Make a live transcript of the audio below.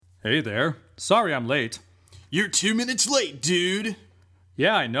Hey there. Sorry I'm late. You're 2 minutes late, dude.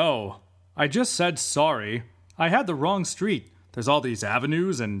 Yeah, I know. I just said sorry. I had the wrong street. There's all these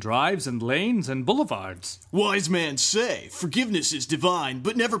avenues and drives and lanes and boulevards. Wise man say, forgiveness is divine,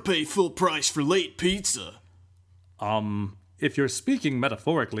 but never pay full price for late pizza. If you're speaking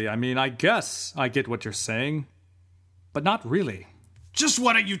metaphorically, I guess I get what you're saying. But not really. Just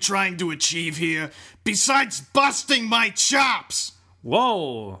what are you trying to achieve here, besides busting my chops?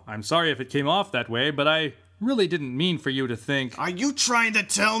 Whoa, I'm sorry if it came off that way, but I really didn't mean for you to think... Are you trying to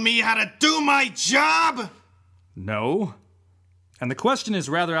tell me how to do my job? No. And the question is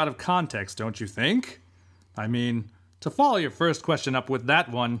rather out of context, don't you think? To follow your first question up with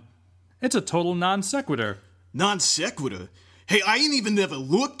that one, it's a total non sequitur. Non sequitur? Hey, I ain't even never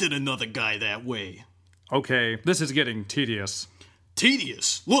looked at another guy that way. Okay, this is getting tedious.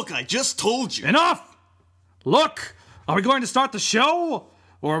 Tedious? Look, I just told you. Enough! Look, are we going to start the show?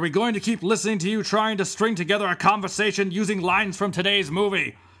 Or are we going to keep listening to you trying to string together a conversation using lines from today's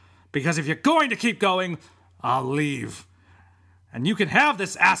movie? Because if you're going to keep going, I'll leave. And you can have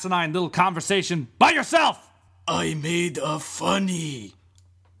this asinine little conversation by yourself! I made a funny.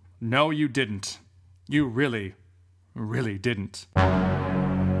 No, you didn't. You really didn't.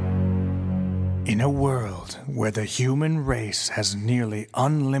 In a world where the human race has nearly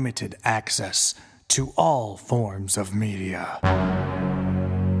unlimited access to all forms of media,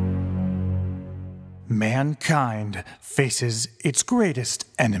 mankind faces its greatest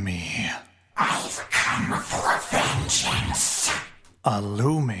enemy. I've come for vengeance. A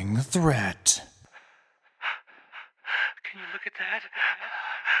looming threat. Can you look at that?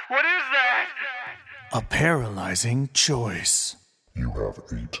 What is that? A paralyzing choice. You have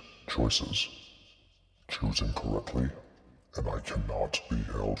 8 choices. Choose incorrectly, and I cannot be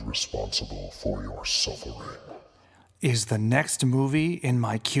held responsible for your suffering. Is the next movie in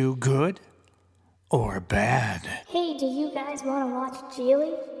my queue good or bad? Hey, do you guys want to watch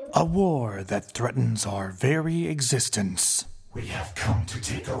Geely? A war that threatens our very existence. We have come to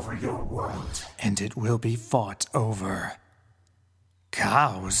take over your world. And it will be fought over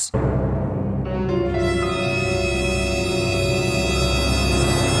cows.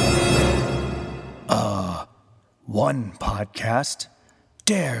 One podcast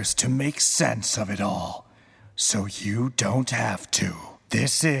dares to make sense of it all, so you don't have to.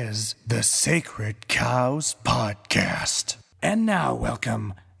 This is the Sacred Cows Podcast. And now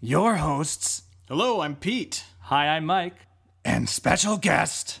welcome your hosts. Hello, I'm Pete. Hi, I'm Mike. And special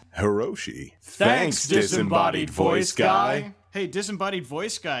guest, Hiroshi. Thanks, disembodied voice guy. Hey, disembodied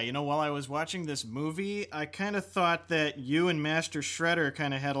voice guy, while I was watching this movie, I kind of thought that you and Master Shredder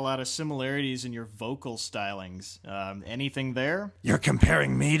kind of had a lot of similarities in your vocal stylings. Anything there? You're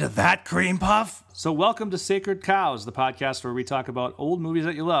comparing me to that cream puff? So welcome to Sacred Cows, the podcast where we talk about old movies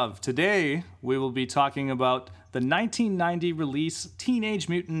that you love. Today, we will be talking about the 1990 release Teenage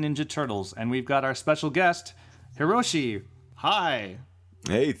Mutant Ninja Turtles, and we've got our special guest, Hiroshi. Hi.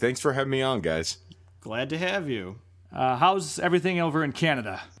 Hey, thanks for having me on, guys. Glad to have you. How's everything over in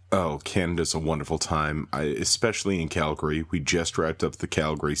Canada? Oh, Canada's a wonderful time, especially in Calgary. We just wrapped up the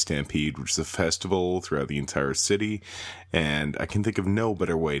Calgary Stampede, which is a festival throughout the entire city, and I can think of no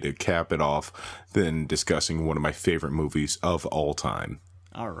better way to cap it off than discussing one of my favorite movies of all time.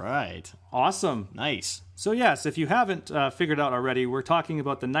 All right. Awesome. Nice. So yes, if you haven't figured out already, we're talking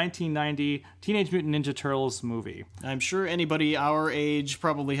about the 1990 Teenage Mutant Ninja Turtles movie. I'm sure anybody our age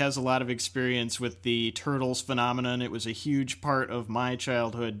probably has a lot of experience with the Turtles phenomenon. It was a huge part of my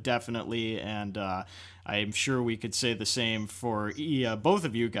childhood, definitely, and I'm sure we could say the same for both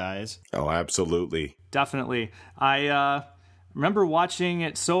of you guys. Oh, absolutely. Definitely. I remember watching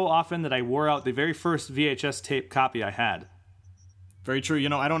it so often that I wore out the very first VHS tape copy I had. Very true.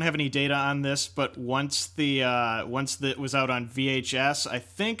 I don't have any data on this, but once it was out on VHS, I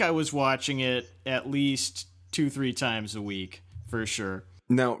think I was watching it at least 2-3 times a week, for sure.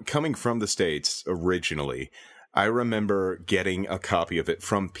 Now, coming from the States originally, I remember getting a copy of it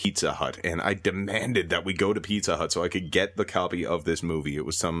from Pizza Hut, and I demanded that we go to Pizza Hut so I could get the copy of this movie. It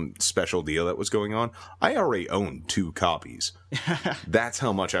was some special deal that was going on. I already owned 2 copies. That's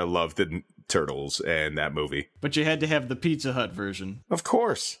how much I loved the Turtles and that movie. But you had to have the Pizza Hut version. Of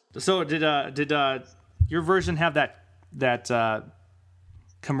course. So did your version have that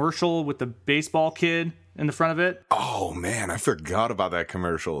commercial with the baseball kid in the front of it? Oh man, I forgot about that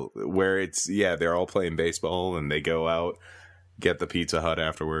commercial where they're all playing baseball and they go out, get the Pizza Hut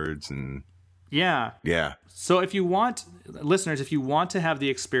afterwards, and yeah. So if you want, listeners, if you want to have the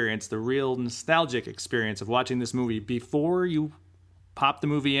experience, the real nostalgic experience of watching this movie before you pop the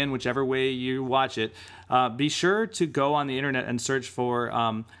movie in, whichever way you watch it, be sure to go on the internet and search for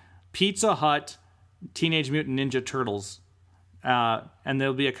Pizza Hut, Teenage Mutant Ninja Turtles, and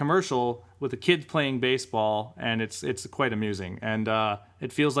there'll be a commercial with a kid playing baseball, and it's quite amusing, and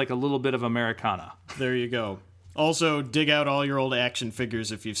it feels like a little bit of Americana. There you go. Also, dig out all your old action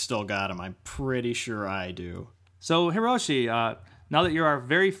figures if you've still got them. I'm pretty sure I do. So, Hiroshi, now that you're our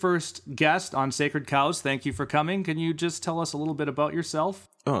very first guest on Sacred Cows, thank you for coming. Can you just tell us a little bit about yourself?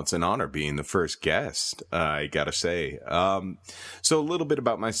 Oh, it's an honor being the first guest, I gotta say. So a little bit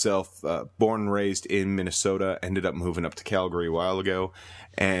about myself. Born and raised in Minnesota, ended up moving up to Calgary a while ago,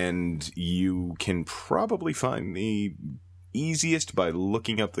 and you can probably find me easiest by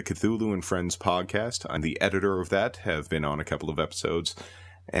looking up the Cthulhu and Friends podcast. I'm the editor of that, have been on a couple of episodes,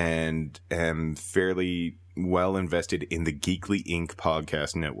 and am fairly well invested in the Geekly Inc.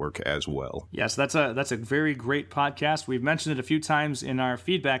 podcast network as well. Yes, that's a very great podcast. We've mentioned it a few times in our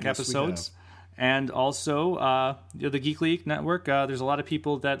feedback episodes. And also, the Geekly Inc. network, there's a lot of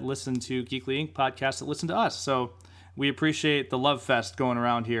people that listen to Geekly Inc. podcasts that listen to us. So we appreciate the love fest going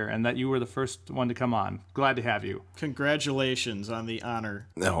around here and that you were the first one to come on. Glad to have you. Congratulations on the honor.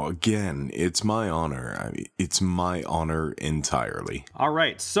 No, again, it's my honor. I mean, it's my honor entirely. All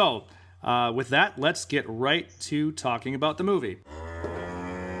right, so with that, let's get right to talking about the movie.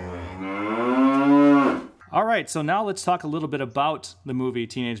 All right, so now let's talk a little bit about the movie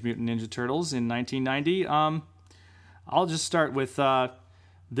Teenage Mutant Ninja Turtles in 1990. I'll just start with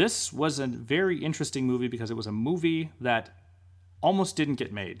this was a very interesting movie because it was a movie that almost didn't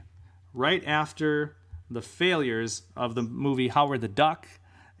get made. Right after the failures of the movie Howard the Duck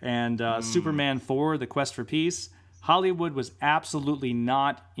and Superman 4, The Quest for Peace, Hollywood was absolutely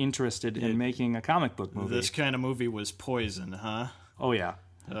not interested in making a comic book movie. This kind of movie was poison, huh? Oh, yeah.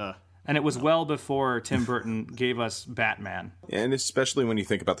 And it was well before Tim Burton gave us Batman. And especially when you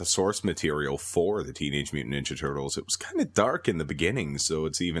think about the source material for the Teenage Mutant Ninja Turtles, it was kind of dark in the beginning, so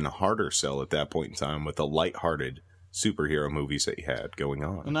it's even a harder sell at that point in time with the lighthearted superhero movies that you had going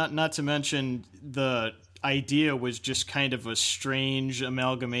on. Not to mention the idea was just kind of a strange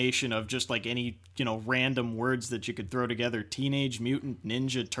amalgamation of just like any, random words that you could throw together. Teenage Mutant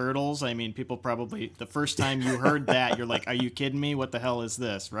Ninja Turtles. I mean, people probably, the first time you heard that, you're like, are you kidding me? What the hell is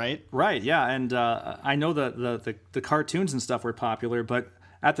this, right? Right, yeah, and I know the cartoons and stuff were popular, but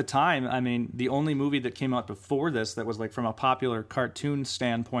at the time, I mean, the only movie that came out before this that was like from a popular cartoon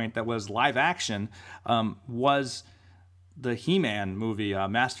standpoint that was live action was the He-Man movie,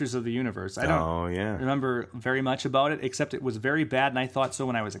 Masters of the Universe. I don't remember very much about it, except it was very bad, and I thought so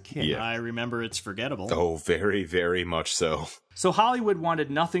when I was a kid. Yeah. I remember it's forgettable. Oh, very, very much so. So Hollywood wanted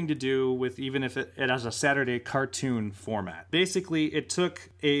nothing to do with even if it has a Saturday cartoon format. Basically, it took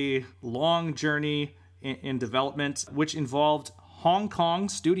a long journey in development, which involved Hong Kong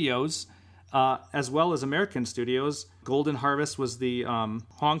studios as well as American studios. Golden Harvest was the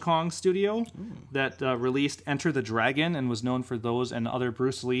Hong Kong studio that released Enter the Dragon and was known for those and other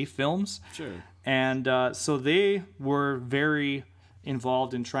Bruce Lee films. Sure. And so they were very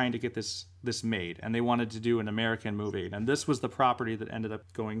involved in trying to get this made, and they wanted to do an American movie. And this was the property that ended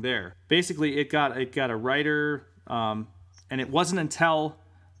up going there. Basically, it got a writer, and it wasn't until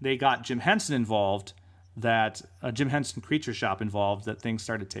they got Jim Henson involved, that Jim Henson Creature Shop involved, that things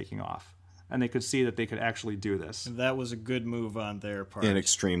started taking off. And they could see that they could actually do this. That was a good move on their part. An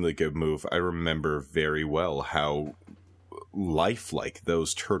extremely good move. I remember very well how lifelike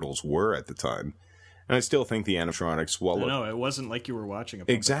those turtles were at the time. And I still think the animatronics... No, it wasn't like you were watching a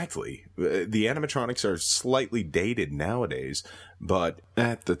puppet. Exactly. The animatronics are slightly dated nowadays, but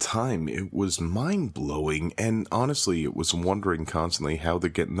at the time it was mind-blowing, and honestly it was wondering constantly how they're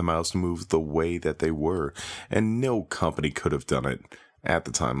getting the mouse to move the way that they were. And no company could have done it at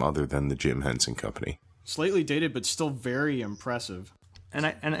the time other than the Jim Henson Company. Slightly dated, but still very impressive.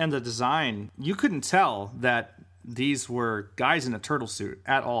 And the design, you couldn't tell that these were guys in a turtle suit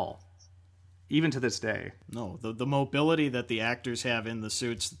at all, even to this day. No, the mobility that the actors have in the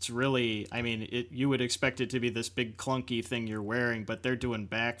suits, it's really, I mean, you would expect it to be this big clunky thing you're wearing, but they're doing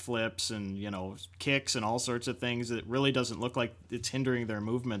backflips and, kicks and all sorts of things. It really doesn't look like it's hindering their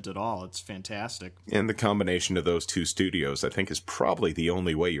movement at all. It's fantastic. And the combination of those two studios, I think, is probably the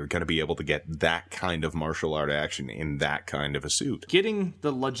only way you're going to be able to get that kind of martial art action in that kind of a suit. Getting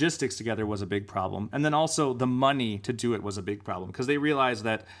the logistics together was a big problem. And then also the money to do it was a big problem, because they realized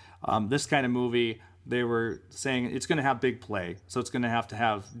that this kind of movie, they were saying it's going to have big play, so it's going to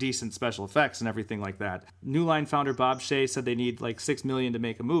have decent special effects and everything like that. New Line founder Bob Shaye said they need like $6 million to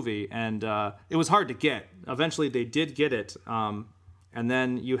make a movie, and it was hard to get. Eventually, they did get it, and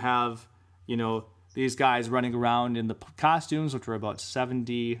then you have, these guys running around in the costumes, which were about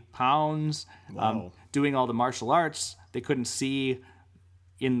 70 pounds, wow. Doing all the martial arts. They couldn't see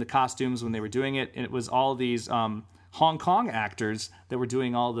in the costumes when they were doing it, and it was all these Hong Kong actors that were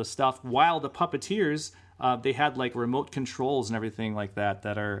doing all the stuff, while the puppeteers, they had like remote controls and everything like that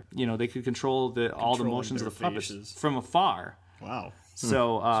are, they could control all the motions of the puppets from afar. Wow.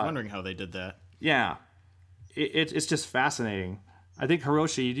 So I was wondering how they did that. Yeah, it's just fascinating. I think,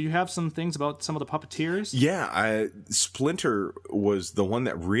 Hiroshi, do you have some things about some of the puppeteers? Yeah, Splinter was the one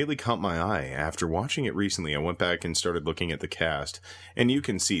that really caught my eye. After watching it recently, I went back and started looking at the cast, and you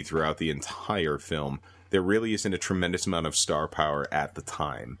can see throughout the entire film, there really isn't a tremendous amount of star power at the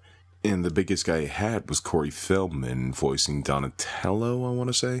time. And the biggest guy it had was Corey Feldman voicing Donatello, I want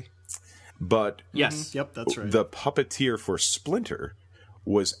to say. But yes, yep, that's right. The puppeteer for Splinter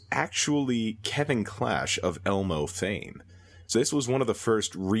was actually Kevin Clash of Elmo fame. So this was one of the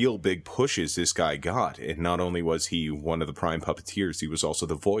first real big pushes this guy got, and not only was he one of the prime puppeteers, he was also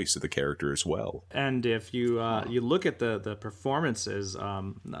the voice of the character as well. And if you look at the performances,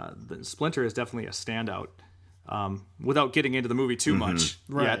 the Splinter is definitely a standout. Without getting into the movie too much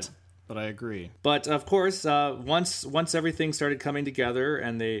yet. But I agree. But of course, once everything started coming together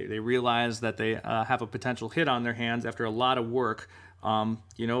and they realized that they have a potential hit on their hands after a lot of work,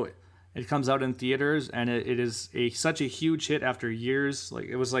 it comes out in theaters, and it is such a huge hit after years. Like,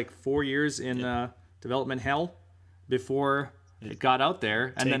 it was like 4 years in development hell before it got out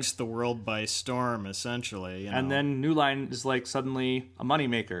there. And takes the world by storm, essentially. And then New Line is like suddenly a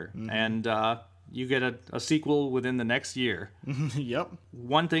moneymaker, and you get a sequel within the next year. Yep.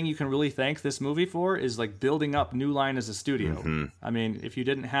 One thing you can really thank this movie for is like building up New Line as a studio. Mm-hmm. I mean, if you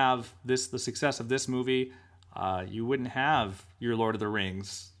didn't have the success of this movie, you wouldn't have your Lord of the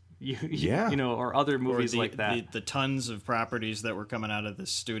Rings. Or other movies like that. The tons of properties that were coming out of the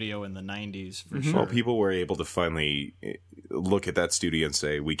studio in the 90s, for sure. Well, people were able to finally look at that studio and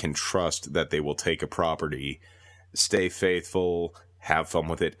say, we can trust that they will take a property, stay faithful, have fun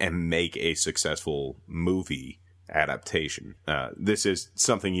with it, and make a successful movie adaptation. This is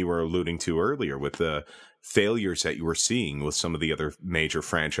something you were alluding to earlier with the failures that you were seeing with some of the other major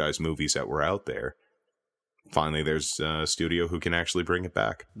franchise movies that were out there. Finally, there's a studio who can actually bring it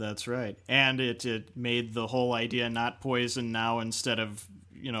back. That's right. And it made the whole idea not poison now. Instead of,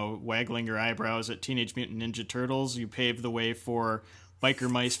 waggling your eyebrows at Teenage Mutant Ninja Turtles, you paved the way for Biker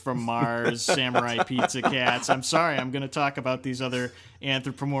Mice from Mars, Samurai Pizza Cats. I'm sorry, I'm going to talk about these other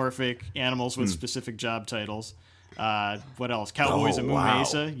anthropomorphic animals with specific job titles. What else? Cowboys of Moon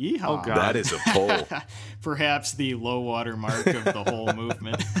Mesa. Yeehaw. Oh, God. That is a pull. Perhaps the low water mark of the whole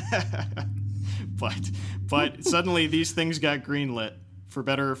movement. But suddenly these things got greenlit, for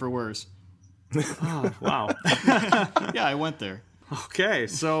better or for worse. Oh, wow. Yeah, I went there. Okay,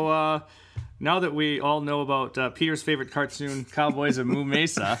 so now that we all know about Peter's favorite cartoon, Cowboys of Moo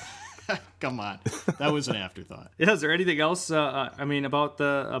Mesa. Come on, that was an afterthought. Yeah, is there anything else? About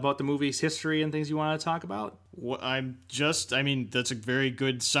the movie's history and things you want to talk about? That's a very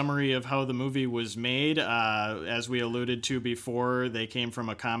good summary of how the movie was made. As we alluded to before, they came from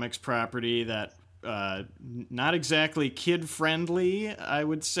a comics property that not exactly kid friendly, I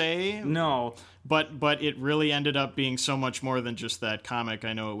would say. No, but it really ended up being so much more than just that comic.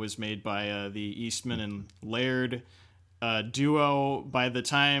 I know it was made by the Eastman and Laird duo. By the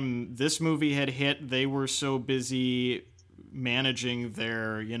time this movie had hit, they were so busy managing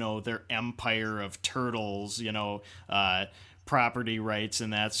their empire of turtles, property rights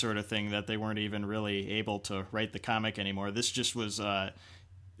and that sort of thing, that they weren't even really able to write the comic anymore. This just was a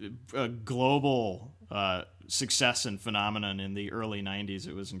global success and phenomenon in the early 90s.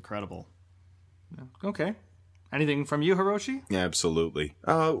 It was incredible. Okay. Anything from you, Hiroshi? Yeah, absolutely.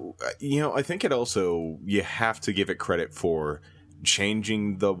 I think it also, you have to give it credit for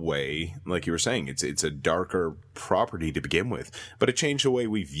changing the way, like you were saying, it's a darker property to begin with, but it changed the way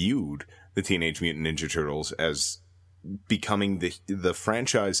we viewed the Teenage Mutant Ninja Turtles as becoming the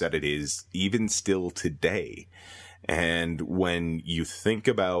franchise that it is even still today. And when you think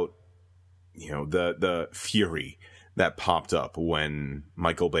about, the fury that popped up when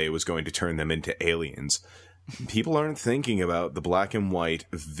Michael Bay was going to turn them into aliens, people aren't thinking about the black and white,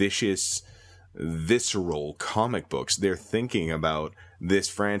 vicious, visceral comic books. They're thinking about this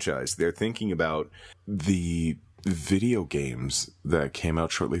franchise. They're thinking about the video games that came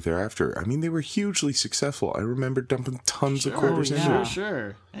out shortly thereafter. I mean, they were hugely successful. I remember dumping tons of quarters into it.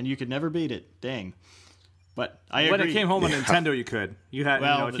 Sure. And you could never beat it. Dang. But I agree. When it came home on Nintendo, you could. You had,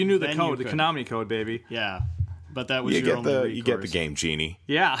 if you knew the code, the Konami code, baby. Yeah. But that was your only recourse. You get the game, Genie.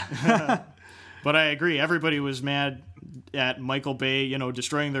 Yeah. But I agree. Everybody was mad at Michael Bay,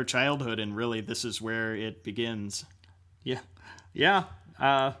 destroying their childhood, and really this is where it begins. Yeah.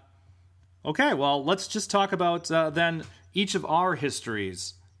 Okay, well, let's just talk about then each of our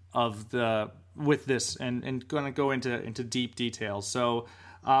histories with this, and going to go into deep details. So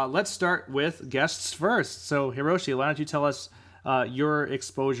let's start with guests first. So Hiroshi, why don't you tell us your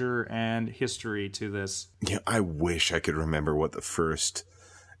exposure and history to this? Yeah, I wish I could remember what the first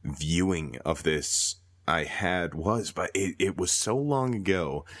viewing of this I had was, but it was so long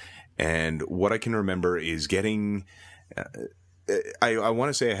ago. And what I can remember is getting... I want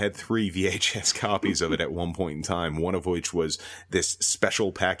to say I had 3 VHS copies of it at one point in time, one of which was this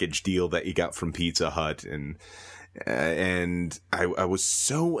special package deal that you got from Pizza Hut. And I was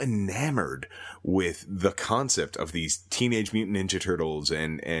so enamored with the concept of these Teenage Mutant Ninja Turtles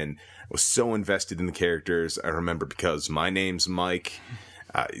and was so invested in the characters. I remember because my name's Mike.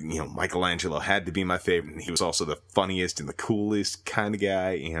 Michelangelo had to be my favorite. And he was also the funniest and the coolest kind of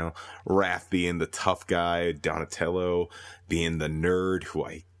guy. Raph being the tough guy, Donatello being the nerd who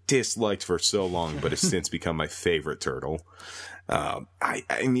I disliked for so long, but has since become my favorite turtle.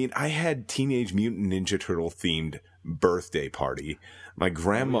 I had Teenage Mutant Ninja Turtle themed birthday party. My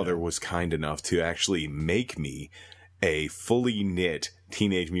grandmother was kind enough to actually make me a fully knit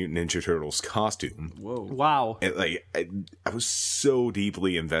Teenage Mutant Ninja Turtles costume. Whoa. Wow. I was so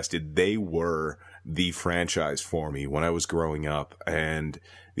deeply invested. They were the franchise for me when I was growing up, and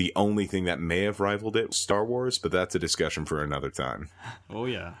the only thing that may have rivaled it was Star Wars, but that's a discussion for another time. Oh,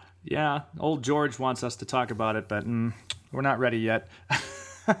 yeah. Yeah, old George wants us to talk about it, but we're not ready yet.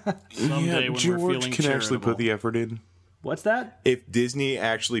 Someday when George we're feeling can actually put the effort in. What's that? If Disney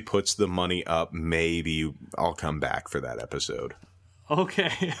actually puts the money up, maybe I'll come back for that episode.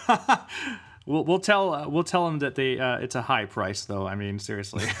 Okay. We'll tell them that it's a high price, though. I mean,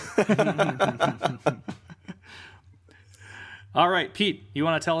 seriously. All right, Pete, you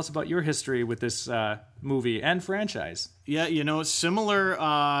want to tell us about your history with this movie and franchise? Yeah, similar.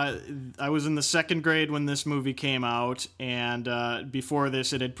 I was in the 2nd grade when this movie came out, and before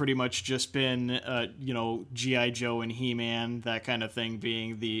this, it had pretty much just been, G.I. Joe and He-Man, that kind of thing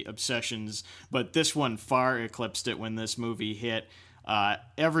being the obsessions. But this one far eclipsed it when this movie hit.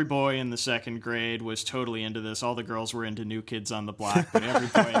 Every boy in the 2nd grade was totally into this. All the girls were into New Kids on the Block, but every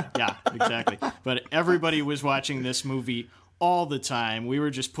boy, yeah, exactly. But everybody was watching this movie all the time. We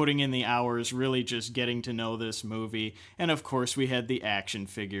were just putting in the hours, really just getting to know this movie. And of course, we had the action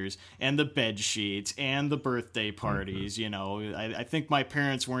figures and the bed sheets and the birthday parties. I think my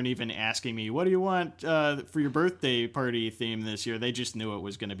parents weren't even asking me, what do you want for your birthday party theme this year? They just knew it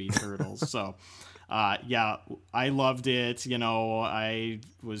was going to be Turtles. So I loved it. I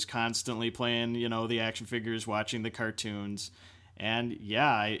was constantly playing, the action figures, watching the cartoons. And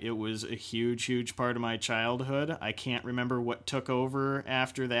it was a huge, huge part of my childhood. I can't remember what took over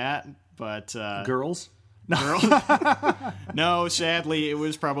after that, but... Girls? Girls? No, sadly, it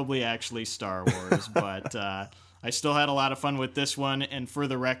was probably actually Star Wars, but I still had a lot of fun with this one. And for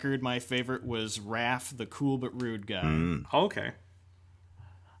the record, my favorite was Raph, the cool but rude guy. Okay.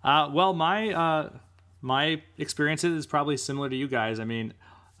 Well, my experiences is probably similar to you guys. I mean,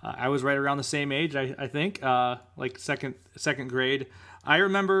 I was right around the same age, I think, like second grade. I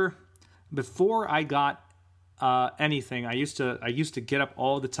remember before I got anything, I used to get up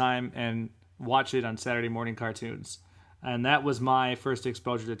all the time and watch it on Saturday morning cartoons, and that was my first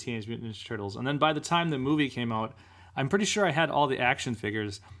exposure to Teenage Mutant Ninja Turtles. And then by the time the movie came out, I'm pretty sure I had all the action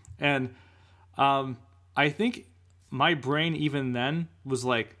figures, and I think my brain even then was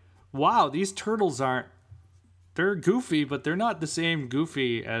like, wow, these turtles they're goofy, but they're not the same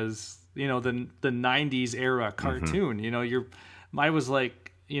goofy as, the 90s era cartoon. I was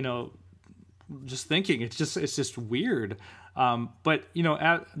like, just thinking it's just weird. But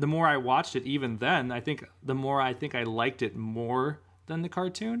the more I watched it, even then, I think the more I liked it more than the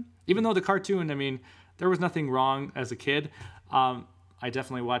cartoon. Even though the cartoon, I mean, there was nothing wrong as a kid. I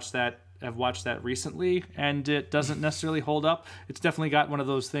definitely have watched that recently, and it doesn't necessarily hold up. It's definitely got one of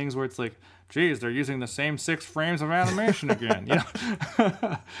those things where it's like, geez, they're using the same 6 frames of animation again.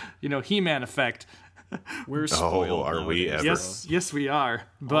 He-Man effect. We're spoiled. Are we ever? Yes, we are.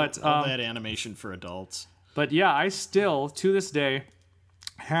 But all that animation for adults. But yeah, I still to this day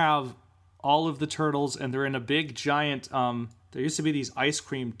have all of the turtles, and they're in a big giant. There used to be these ice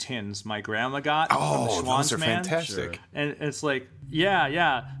cream tins my grandma got. Oh, from the those are Man. fantastic. Sure. And it's like,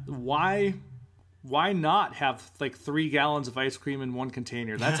 yeah. Why not have like 3 gallons of ice cream in one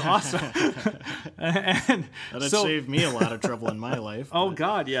container? That's awesome. That'd save me a lot of trouble in my life. Oh,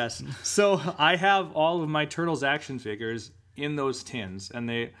 God, yes. So I have all of my Turtles action figures in those tins, and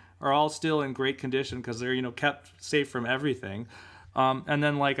they are all still in great condition because they're, kept safe from everything. And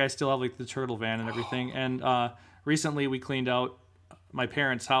then, I still have, the turtle van and everything. And recently we cleaned out my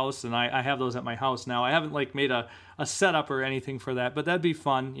parents' house, and I have those at my house now. I haven't like made a setup or anything for that, but that'd be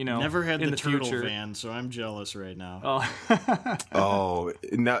fun, Never had in the turtle future. van, so I'm jealous right now. Oh, Oh,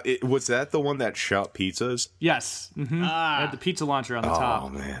 now was that the one that shot pizzas? yes. Mm-hmm. I had the pizza launcher on the top. Oh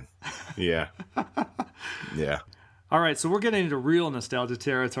man, yeah, yeah. All right, so we're getting into real nostalgia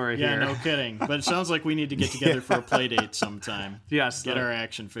territory Yeah, here. no kidding. But it sounds like we need to get together for a play date sometime. Yes. Get our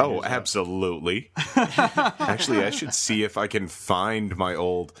action figures. Oh, up. absolutely. Actually, I should see if I can find my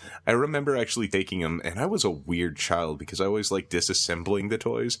old... I remember actually taking them, and I was a weird child because I always liked disassembling the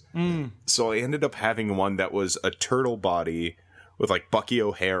toys. So I ended up having one that was a turtle body with like Bucky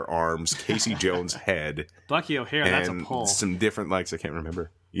O'Hare arms, Casey Jones head, Bucky O'Hare, that's a and pull. some different legs. I can't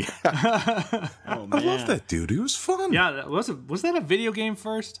remember. Yeah, Oh, man. I love that dude. He was fun. Yeah, was that a video game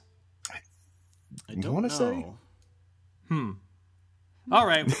first? I don't wanna know. say? All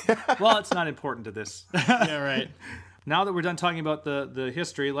right. Well, it's not important to this. Yeah, right. Now that we're done talking about the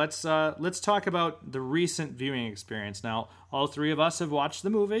history, let's talk about the recent viewing experience. Now, all three of us have watched the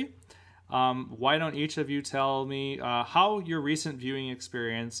movie. Why don't each of you tell me how your recent viewing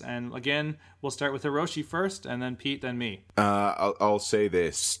experience? And again, we'll start with Hiroshi first, and then Pete, then me. I'll say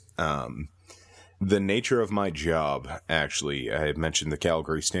this. The nature of my job, actually, I had mentioned the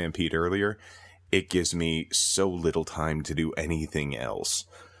Calgary Stampede earlier. It gives me so little time to do anything else.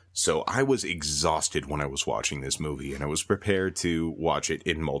 So I was exhausted when I was watching this movie, and I was prepared to watch it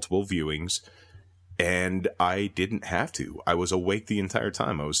in multiple viewings. And I didn't have to. I was awake the entire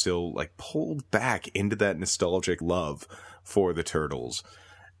time. I was still like pulled back into that nostalgic love for the Turtles.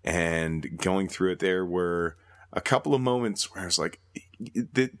 And going through it, there were a couple of moments where I was like,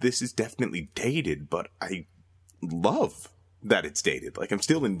 this is definitely dated, but I love that it's dated. Like, I'm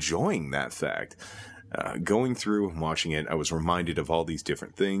still enjoying that fact. Going through and watching it, I was reminded of all these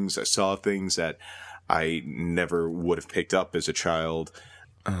different things. I saw things that I never would have picked up as a child.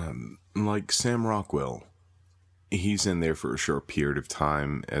 Like Sam Rockwell. He's in there for a short period of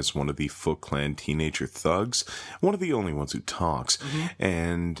time as one of the Foot Clan teenager thugs, one of the only ones who talks,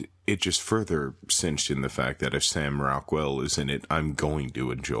 and it just further cinched in the fact that if Sam Rockwell is in it, I'm going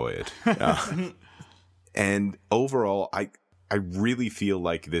to enjoy it. And overall, I really feel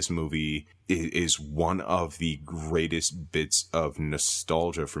like this movie is one of the greatest bits of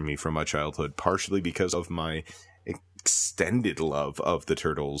nostalgia for me from my childhood, partially because of my extended love of the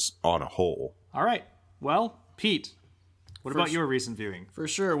Turtles on a whole. All right. Well, Pete, what about your recent viewing? For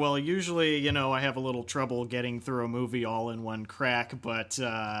sure. Well, usually, I have a little trouble getting through a movie all in one crack, but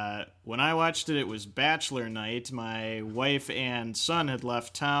when I watched it, it was Bachelor Night. My wife and son had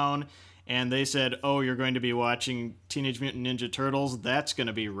left town, and they said, "Oh, you're going to be watching Teenage Mutant Ninja Turtles? That's going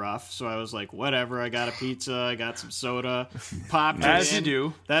to be rough." So I was like, whatever. I got a pizza, I got some soda, popped it As in. you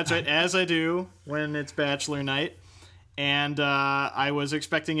do. That's right, as I do when it's Bachelor Night. And I was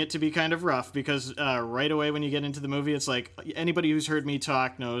expecting it to be kind of rough because right away when you get into the movie, it's like anybody who's heard me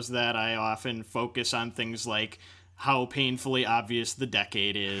talk knows that I often focus on things like how painfully obvious the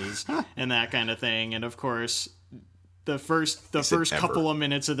decade is and that kind of thing. And of course, the first couple of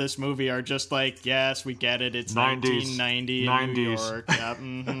minutes of this movie are just like, yes, we get it. It's 1990 in New York.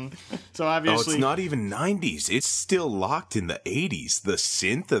 Yeah, So obviously, it's not even 90s. It's still locked in the 80s. The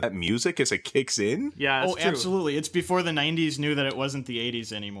synth of that music as it kicks in. Yeah, that's true. Absolutely. It's before the 90s knew that it wasn't the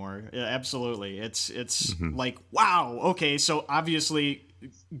 80s anymore. Yeah, absolutely. It's like, wow, okay, so obviously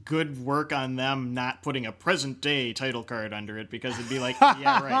good work on them not putting a present day title card under it, because it'd be like,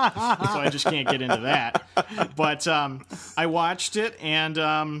 yeah, right. So I just can't get into that. But I watched it,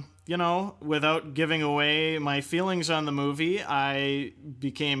 and without giving away my feelings on the movie, I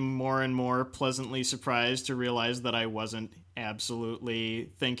became more and more pleasantly surprised to realize that I wasn't absolutely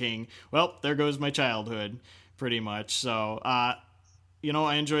thinking, well, there goes my childhood, pretty much. So, I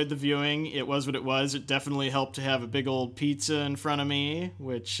enjoyed the viewing. It was what it was. It definitely helped to have a big old pizza in front of me,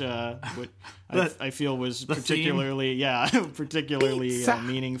 which I feel was particularly,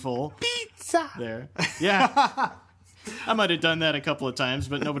 meaningful. Pizza! There. Yeah. I might have done that a couple of times,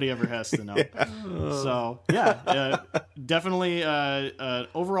 but nobody ever has to know. So, definitely an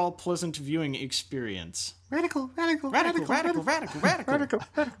overall pleasant viewing experience. Radical.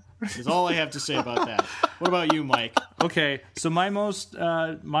 Is all I have to say about that. What about you, Mike? Okay, so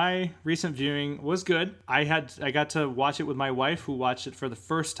my recent viewing was good. I got to watch it with my wife, who watched it for the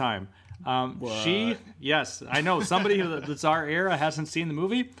first time. Yes, I know somebody that's our era hasn't seen the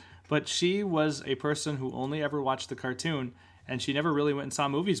movie, but she was a person who only ever watched the cartoon, and she never really went and saw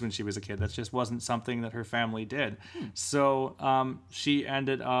movies when she was a kid. That just wasn't something that her family did. So she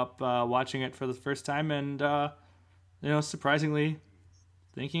ended up watching it for the first time, and surprisingly,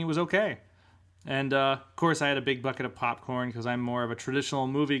 thinking it was okay. And, of course, I had a big bucket of popcorn because I'm more of a traditional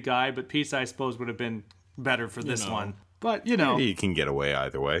movie guy, but pizza, I suppose, would have been better for this one. But, You can get away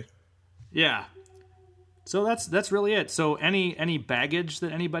either way. Yeah. So that's really it. So any baggage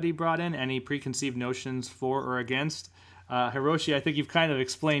that anybody brought in, any preconceived notions for or against? Hiroshi, I think you've kind of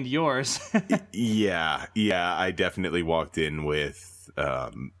explained yours. Yeah, I definitely walked in with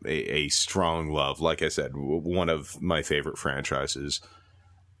a strong love. Like I said, one of my favorite franchises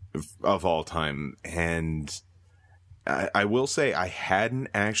of all time. And I will say I hadn't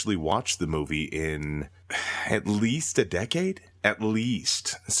actually watched the movie in at least a decade. At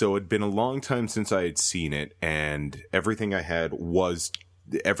least. So it'd been a long time since I had seen it, and everything I had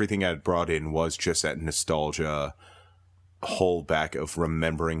brought in was just that nostalgia holdback of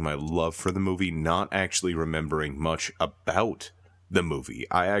remembering my love for the movie, not actually remembering much about the movie.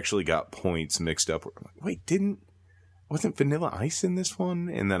 I actually got points mixed up. Wait, wasn't Vanilla Ice in this one?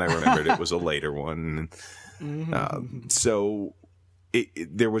 And then I remembered it was a later one. So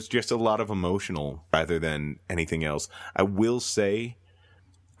there was just a lot of emotional rather than anything else. I will say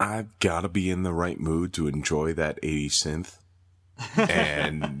I've got to be in the right mood to enjoy that 80s synth.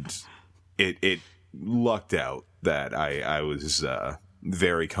 And it lucked out that I was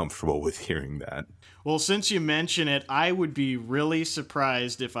very comfortable with hearing that. Well, since you mention it, I would be really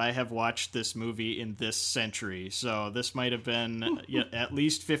surprised if I have watched this movie in this century. So this might have been at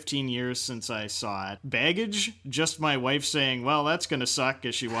least 15 years since I saw it. Baggage? Just my wife saying, well, that's going to suck,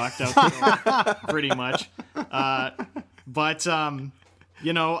 as she walked out the door, pretty much. But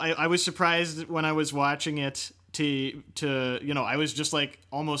I was surprised when I was watching it to I was just like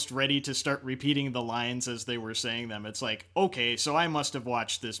almost ready to start repeating the lines as they were saying them. It's like, okay, so I must have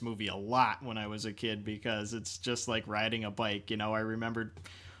watched this movie a lot when I was a kid, because it's just like riding a bike. I remembered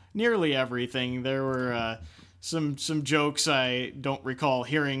nearly everything. There were some jokes I don't recall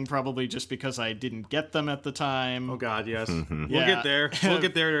hearing, probably just because I didn't get them at the time. Oh God, yes. Yeah. We'll get there.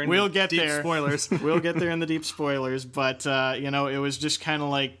 We'll get deep there. Spoilers. We'll get there in the deep spoilers. But it was just kind of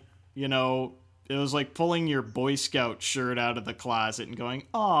like, it was like pulling your Boy Scout shirt out of the closet and going,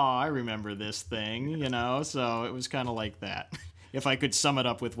 oh, I remember this thing, So it was kind of like that, if I could sum it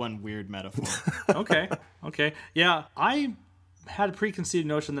up with one weird metaphor. Okay. Yeah, I had a preconceived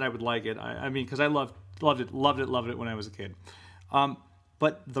notion that I would like it. I mean, because I loved it when I was a kid.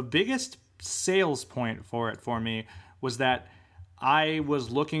 But the biggest sales point for it for me was that I was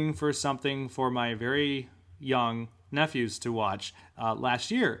looking for something for my very young nephews to watch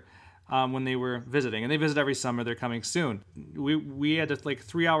last year. When they were visiting, and they visit every summer. They're coming soon. We had a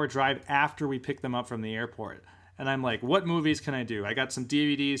 3-hour drive after we picked them up from the airport, and I'm like, what movies can I do? I got some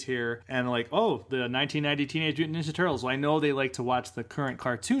DVDs here, and the 1990 Teenage Mutant Ninja Turtles. Well, I know they like to watch the current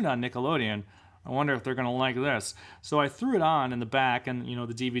cartoon on Nickelodeon. I wonder if they're going to like this. So I threw it on in the back, and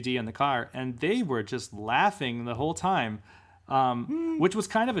the DVD in the car, and they were just laughing the whole time, which was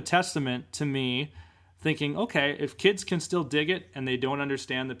kind of a testament to me thinking, okay, if kids can still dig it and they don't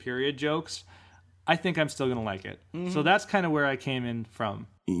understand the period jokes, I think I'm still going to like it. Mm-hmm. So that's kind of where I came in from.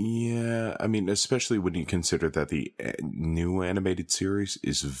 Yeah, I mean, especially when you consider that the new animated series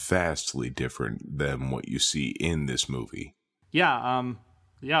is vastly different than what you see in this movie. Yeah,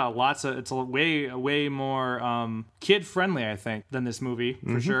 it's a way more kid-friendly, I think, than this movie,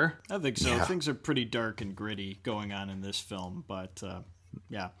 for sure. I think so. Yeah. Things are pretty dark and gritty going on in this film, but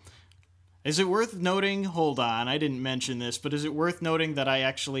yeah. Is it worth noting, hold on, I didn't mention this, but is it worth noting that I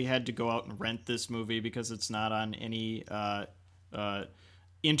actually had to go out and rent this movie because it's not on any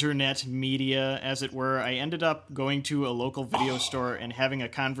internet media, as it were? I ended up going to a local video store and having a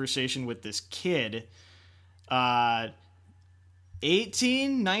conversation with this kid,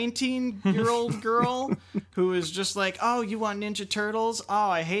 19-year-old girl who was just like, oh, you want Ninja Turtles? Oh,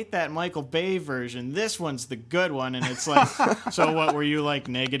 I hate that Michael Bay version. This one's the good one. And it's like, so what, were you like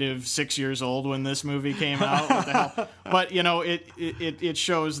 -6 years old when this movie came out? What the hell? But, it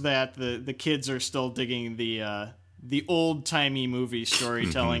shows that the kids are still digging the old-timey movie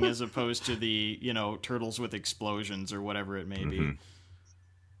storytelling as opposed to the, turtles with explosions or whatever it may be.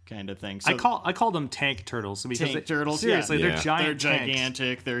 Kind of thing. So I call them tank turtles because turtles. Seriously, yeah. They're giant. They're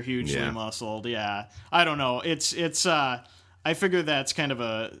gigantic. Tanks. They're hugely muscled. Yeah, I don't know. It's. I figure that's kind of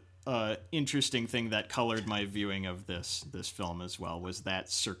a interesting thing that colored my viewing of this film as well, was that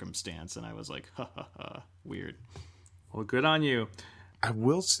circumstance, and I was like, weird. Well, good on you. I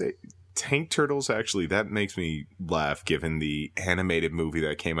will say, Tank Turtles, actually, that makes me laugh, given the animated movie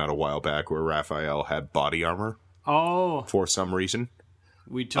that came out a while back where Raphael had body armor. Oh, for some reason.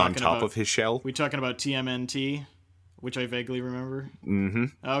 On top of his shell. We talking about TMNT? which I vaguely remember. Mm-hmm.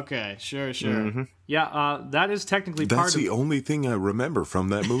 Okay, sure. Mm-hmm. Yeah, that is technically part That's of... the only thing I remember from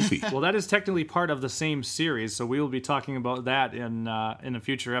that movie. Well, that is technically part of the same series, so we will be talking about that in a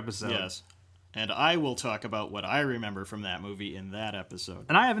future episode. Yes. And I will talk about what I remember from that movie in that episode.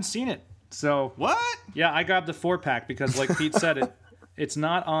 And I haven't seen it, so... What? Yeah, I grabbed the 4-pack because, like Pete said, it's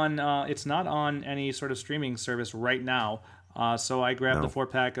not on any sort of streaming service right now. So I grabbed the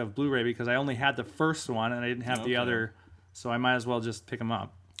 4-pack of Blu-ray because I only had the first one and I didn't have the other, so I might as well just pick them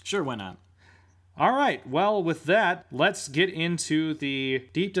up. Sure, why not? All right, well, with that, let's get into the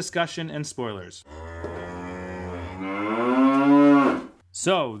deep discussion and spoilers.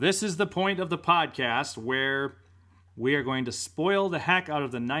 So, this is the point of the podcast where we are going to spoil the heck out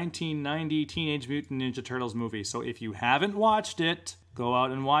of the 1990 Teenage Mutant Ninja Turtles movie. So if you haven't watched it, go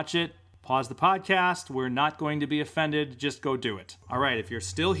out and watch it. Pause the podcast. We're not going to be offended. Just go do it. All right, if you're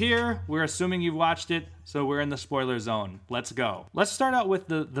still here, we're assuming you've watched it, so we're in the spoiler zone. Let's go. Let's start out with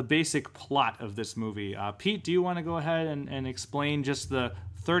the basic plot of this movie. Pete, do you want to go ahead and explain just the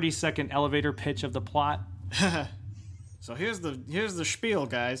 30-second elevator pitch of the plot? So here's the spiel,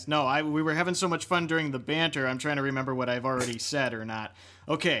 guys. No, we were having so much fun during the banter, I'm trying to remember what I've already said or not.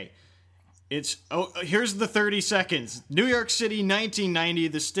 Okay. Here's the 30 seconds. New York City, 1990.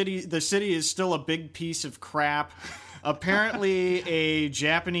 The city is still a big piece of crap. Apparently, a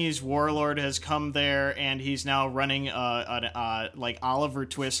Japanese warlord has come there, and he's now running a like Oliver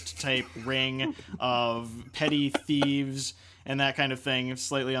Twist type ring of petty thieves and that kind of thing.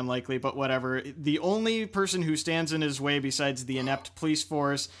 Slightly unlikely, but whatever. The only person who stands in his way besides the inept police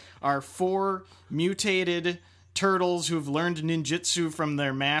force are 4 mutated turtles who've learned ninjutsu from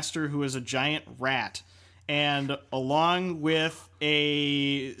their master, who is a giant rat. And along with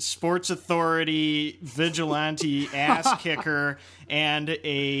a Sports Authority vigilante ass kicker and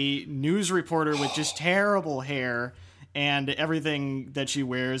a news reporter with just terrible hair, and everything that she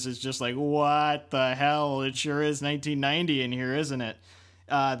wears is just like, what the hell? It sure is 1990 in here, isn't it?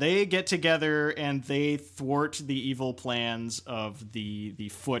 They get together and they thwart the evil plans of the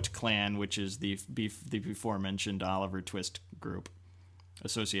Foot Clan, which is the before mentioned Oliver Twist group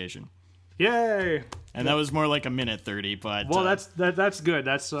association. Yay! And that was more like a minute 30, but well, that's good.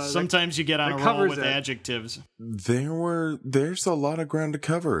 That's sometimes you get on a roll with adjectives. There's a lot of ground to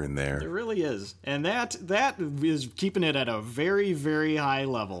cover in there. There really is, and that is keeping it at a very, very high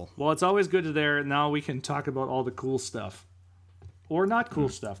level. Well, it's always good to there. Now we can talk about all the cool stuff, or not cool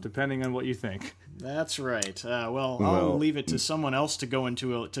stuff, depending on what you think. That's right. I'll leave it to someone else to go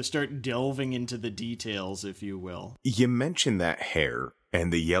to start delving into the details, if you will. You mentioned that hair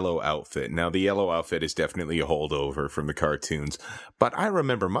and the yellow outfit. Now, the yellow outfit is definitely a holdover from the cartoons, but I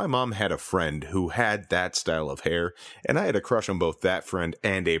remember my mom had a friend who had that style of hair, and I had a crush on both that friend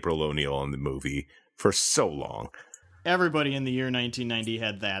and April O'Neil in the movie for so long. Everybody in the year 1990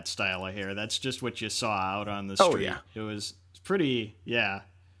 had that style of hair. That's just what you saw out on the street. Oh, yeah. It was pretty,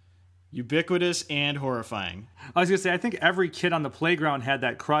 ubiquitous and horrifying. I was going to say, I think every kid on the playground had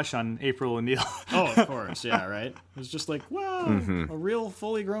that crush on April O'Neil. Oh, of course, yeah, right? It was just like, wow, a real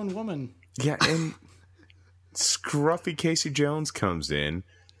fully grown woman. Yeah, and scruffy Casey Jones comes in,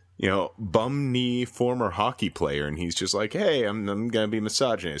 bum knee former hockey player, and he's just like, hey, I'm going to be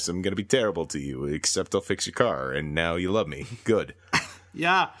misogynist. I'm going to be terrible to you, except I'll fix your car, and now you love me. Good.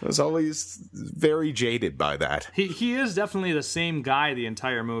 Yeah. I was always very jaded by that. He is definitely the same guy the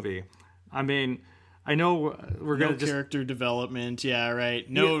entire movie. I mean, I know we're going to character development, yeah, right.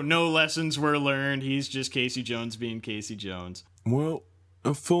 No lessons were learned. He's just Casey Jones being Casey Jones. Well,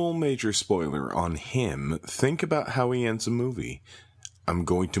 a full major spoiler on him. Think about how he ends a movie. I'm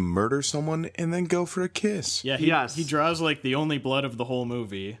going to murder someone and then go for a kiss. Yeah, he draws like the only blood of the whole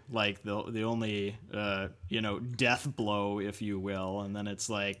movie, like the only death blow, if you will, and then it's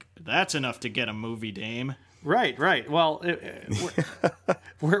like that's enough to get a movie, dame. Right. Well,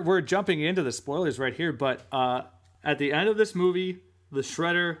 we're jumping into the spoilers right here, but at the end of this movie, the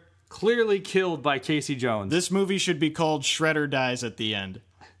Shredder clearly killed by Casey Jones. This movie should be called Shredder Dies at the End.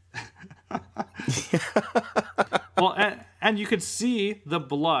 Well, and you could see the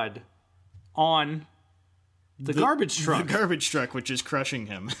blood on the garbage truck. The garbage truck, which is crushing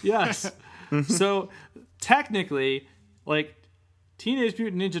him. Yes. So, technically, like, Teenage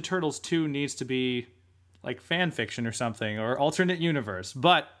Mutant Ninja Turtles 2 needs to be, like, fan fiction or something, or alternate universe.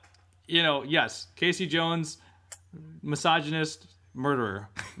 But, yes, Casey Jones, misogynist, murderer.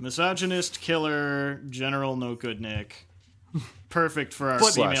 Misogynist, killer, general no good Nick. Perfect for our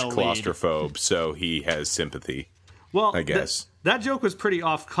 / female lead. claustrophobe, so he has sympathy. Well, I guess That joke was pretty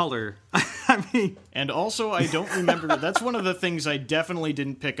off color. I mean, And also, I don't remember. That's one of the things I definitely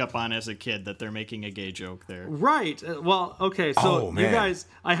didn't pick up on as a kid, that they're making a gay joke there. right. Well, okay. So Oh, you man. guys,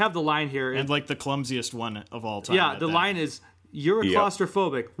 I have the line here. And like the clumsiest one of all time. yeah, at the that. line is, "You're Yep.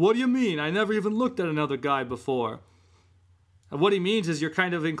 claustrophobic." What do you mean? I never even looked at another guy before. And what he means is you're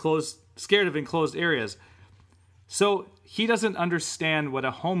kind of scared of enclosed areas. So he doesn't understand what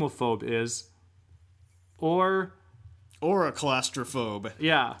a homophobe is, or Or a claustrophobe.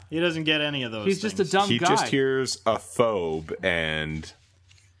 yeah, He doesn't get any of those he's just a things. dumb He guy. just hears a phobe and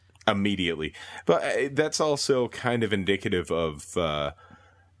immediately. But that's also kind of indicative of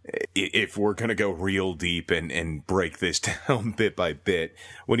if we're going to go real deep and break this down bit by bit.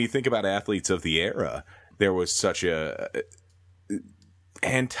 When you think about athletes of the era, there was such a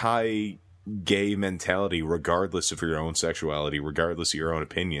anti-gay mentality, regardless of your own sexuality, regardless of your own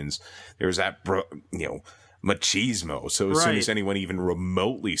opinions. There's that, machismo. So as soon as Right. anyone even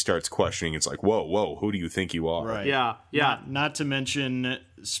remotely starts questioning, it's like, whoa, who do you think you are? Right. Yeah. Not to mention,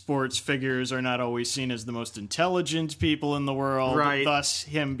 sports figures are not always seen as the most intelligent people in the world. Right. Thus,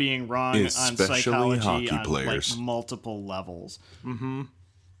 him being wrong on Especially psychology hockey on players. like multiple levels.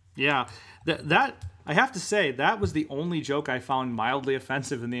 Yeah, that I have to say, that was the only joke I found mildly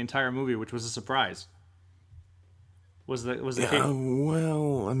offensive in the entire movie, which was a surprise. Was the case?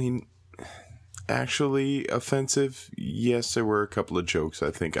 Well, I mean, actually offensive. Yes, there were a couple of jokes I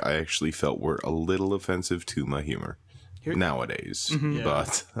think I actually felt were a little offensive to my humor nowadays. Mm-hmm.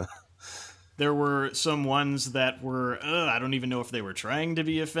 But There were some ones that were, I don't even know if they were trying to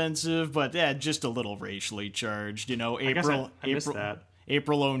be offensive, but just a little racially charged. You know, guess I missed that.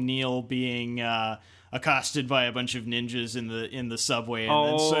 April O'Neil being accosted by a bunch of ninjas in the subway and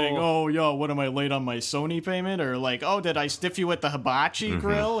then saying, "Oh, yo, what am I late on my Sony payment?" Or like, "Oh, did I stiff you at the hibachi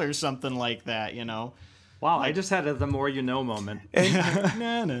grill?" Or something like that. You know, Wow, I just had a the more you know moment.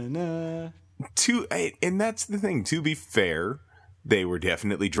 na na na. and that's the thing. To be fair, they were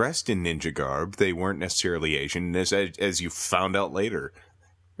definitely dressed in ninja garb. They weren't necessarily Asian, as you found out later.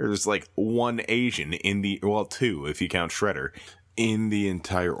 There's like one Asian two if you count Shredder, in the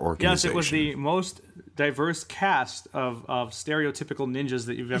entire Yes, organization. it was the most diverse cast of stereotypical ninjas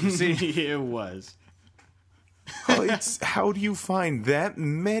that you've ever seen. It was. How do you find that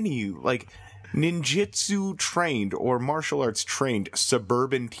many like ninjutsu trained or martial arts trained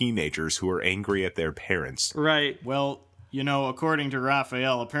suburban teenagers who are angry at their parents? Right. Well, you know, according to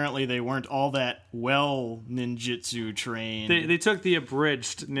Raphael, apparently they weren't all that well ninjutsu trained. They took the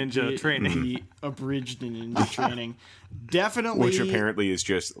abridged ninja training. The abridged ninja training. Definitely. Which apparently is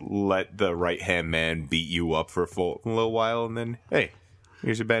just let the right hand man beat you up for a little while and then, hey,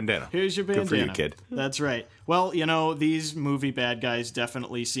 here's your bandana. Here's your bandana. Good for you, kid. That's right. Well, you know, these movie bad guys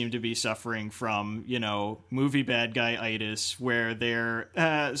definitely seem to be suffering from, you know, movie bad guy-itis, where they're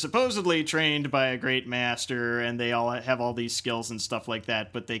supposedly trained by a great master and they all have all these skills and stuff like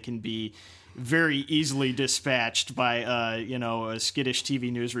that, but they can be very easily dispatched by, you know, a skittish TV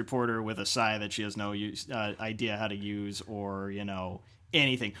news reporter with a sigh that she has no idea how to use, or, you know,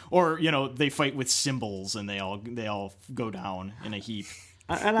 anything. Or, you know, they fight with symbols and they all go down in a heap.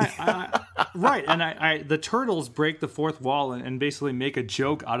 And the turtles break the fourth wall and basically make a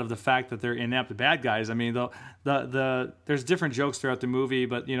joke out of the fact that they're inept bad guys. I mean, there's different jokes throughout the movie,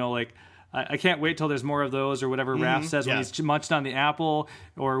 but you know, like I can't wait till there's more of those, or whatever Raph says when he's munched on the apple,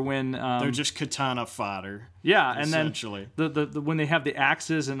 or when They're just katana fodder. yeah, and then essentially. the when they have the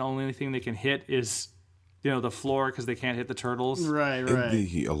axes and the only thing they can hit is, you know, the floor because they can't hit the turtles. Right. And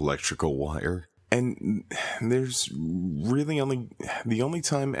the electrical wire. And there's really the only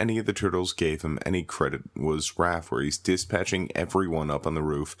time any of the turtles gave him any credit was Raph, where he's dispatching everyone up on the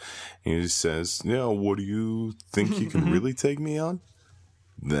roof. And he just says, "Yeah, what do you think you can really take me on?"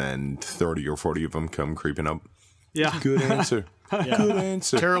 Then 30 or 40 of them come creeping up. Yeah. Good answer. Good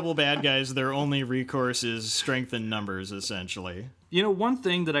answer. Terrible bad guys, their only recourse is strength in numbers, essentially. You know, one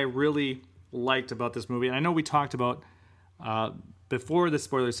thing that I really liked about this movie, and I know we talked about before the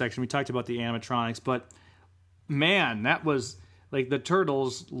spoiler section, we talked about the animatronics, but man, that was like the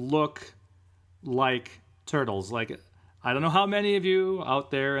turtles look like turtles. Like, I don't know how many of you out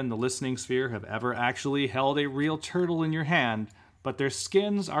there in the listening sphere have ever actually held a real turtle in your hand, but their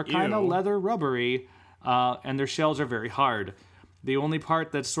skins are kind of Ew. leather rubbery, and their shells are very hard. The only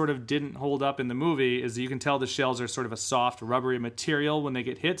part that sort of didn't hold up in the movie is you can tell the shells are sort of a soft, rubbery material when they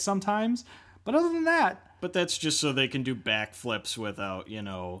get hit sometimes. But other than that, But that's just so they can do backflips without, you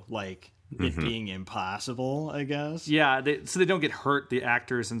know, like it being impossible, I guess. yeah, so they don't get hurt, the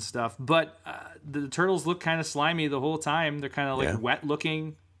actors and stuff. But the turtles look kind of slimy the whole time. They're kind of like wet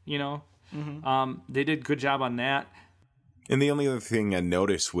looking, you know. They did a good job on that. And the only other thing I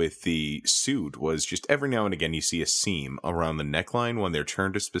noticed with the suit was just every now and again you see a seam around the neckline when they're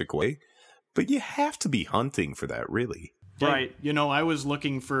turned a specific way. But you have to be hunting for that, really. Right. You know, I was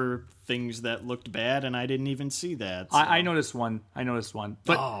looking for things that looked bad, and I didn't even see that. So. I noticed one.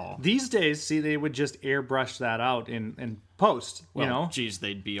 But these days, see, they would just airbrush that out in post, you know? Geez,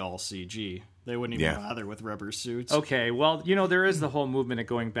 they'd be all CG. They wouldn't even bother with rubber suits. Okay, well, you know, there is the whole movement of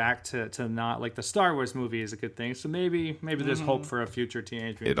going back to not, like, the Star Wars movie is a good thing, so maybe there's hope for a future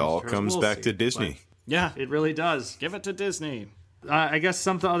Teenage Mutant It all Ninja Turtles. comes back to Disney. Yeah. It really does. Give it to Disney. I guess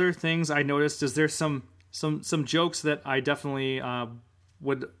some of the other things I noticed is there's some jokes that I definitely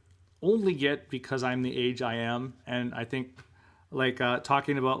would only get because I'm the age I am, and I think like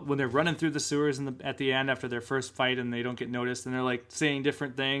talking about when they're running through the sewers at the end after their first fight and they don't get noticed, and they're like saying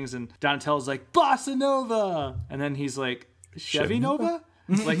different things, and Donatello's like Bossa Nova, and then he's like Chevy Nova?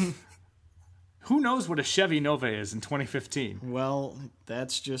 Like, who knows what a Chevy Nova is in 2015? Well,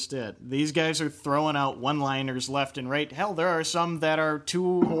 that's just it. These guys are throwing out one-liners left and right. Hell, there are some that are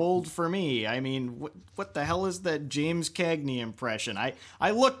too old for me. I mean, what the hell is that James Cagney impression?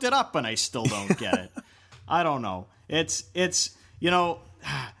 I looked it up and I still don't get it. I don't know. It's you know,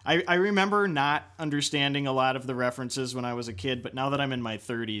 I remember not understanding a lot of the references when I was a kid, but now that I'm in my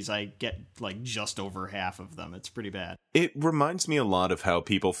 30s, I get like just over half of them. It's pretty bad. It reminds me a lot of how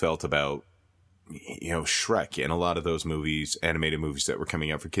people felt about, you know, Shrek and a lot of those movies, animated movies that were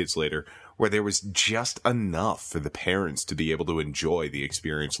coming out for kids later, where there was just enough for the parents to be able to enjoy the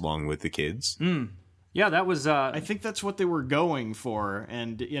experience along with the kids. Yeah, that was... I think that's what they were going for,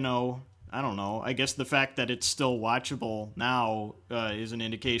 and, you know, I don't know. I guess the fact that it's still watchable now is an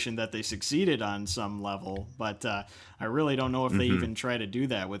indication that they succeeded on some level, but I really don't know if they even try to do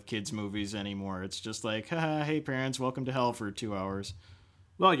that with kids' movies anymore. It's just like, haha, hey, parents, welcome to hell for 2 hours.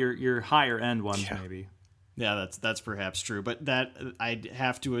 Well, your higher end ones, maybe. Yeah, that's perhaps true, but that I'd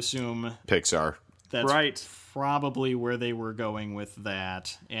have to assume Pixar. That's right. Probably where they were going with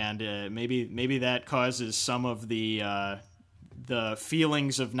that, and maybe that causes some of the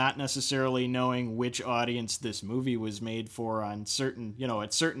feelings of not necessarily knowing which audience this movie was made for on certain, you know,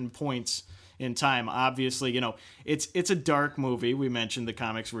 at certain points in time. Obviously, you know, it's a dark movie. We mentioned the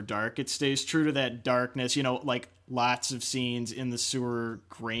comics were dark. It stays true to that darkness, you know, like lots of scenes in the sewer,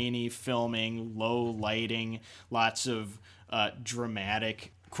 grainy filming, low lighting, lots of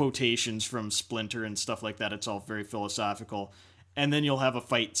dramatic quotations from Splinter and stuff like that. It's all very philosophical. And then you'll have a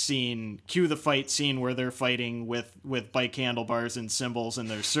fight scene, cue the fight scene where they're fighting with bike handlebars and cymbals and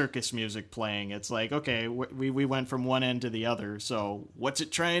there's circus music playing. It's like, okay, we went from one end to the other. So what's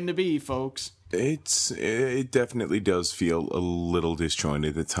it trying to be, folks? It definitely does feel a little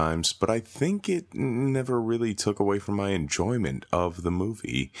disjointed at times, but I think it never really took away from my enjoyment of the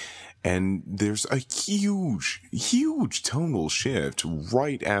movie. And there's a huge tonal shift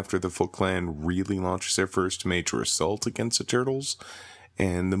right after the Foot Clan really launches their first major assault against the Turtles.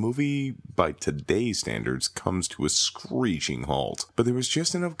 And the movie, by today's standards, comes to a screeching halt. But there was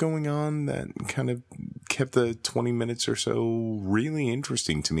just enough going on that kind of kept the 20 minutes or so really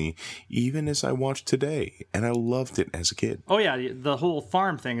interesting to me, even as I watched today. And I loved it as a kid. Oh, yeah, the whole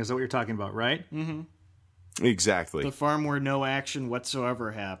farm thing is what you're talking about, right? Mm-hmm. Exactly. The farm where no action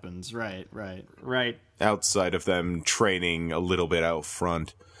whatsoever happens. Right. Outside of them training a little bit out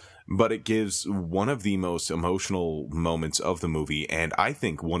front. But it gives one of the most emotional moments of the movie, and I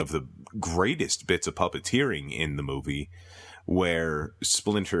think one of the greatest bits of puppeteering in the movie, where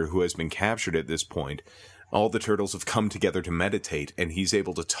Splinter, who has been captured at this point, all the turtles have come together to meditate, and he's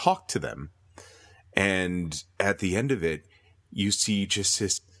able to talk to them. And at the end of it, you see just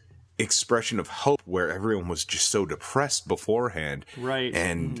this expression of hope where everyone was just so depressed beforehand. Right.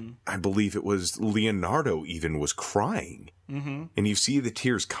 And I believe it was Leonardo even was crying. Mm-hmm. And you see the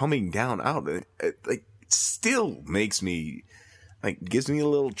tears coming down out. It still makes me, gives me a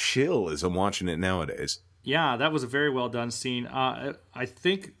little chill as I'm watching it nowadays. Yeah, that was a very well done scene. I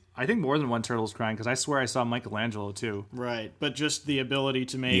think more than one turtle's crying, because I swear I saw Michelangelo too. Right, but just the ability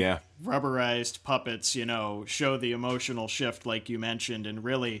to make rubberized puppets, you know, show the emotional shift like you mentioned, and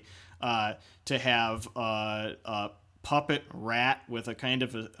really to have a puppet rat with a kind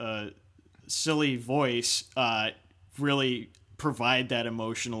of a silly voice really provide that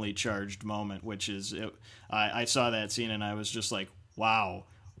emotionally charged moment, which is, I saw that scene and I was just like, wow,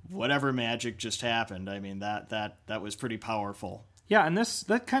 whatever magic just happened. I mean, that was pretty powerful. Yeah, and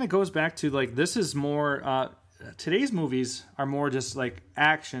that kind of goes back to, like, this is more, today's movies are more just like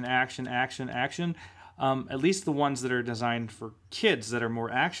action. At least the ones that are designed for kids that are more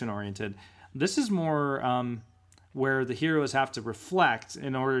action oriented. This is more where the heroes have to reflect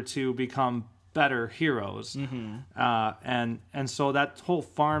in order to become better heroes. And so that whole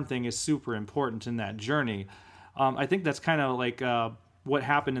farm thing is super important in that journey. I think that's kind of like what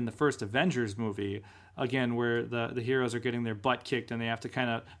happened in the first Avengers movie, again, where the heroes are getting their butt kicked and they have to kind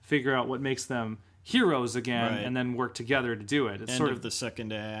of figure out what makes them heroes again, and then work together to do it. It's End sort of the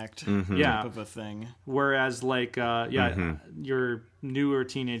second act yeah, type of a thing. Whereas like your newer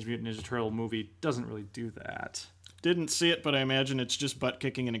Teenage Mutant Ninja Turtle movie doesn't really do that. Didn't see it, but I imagine it's just butt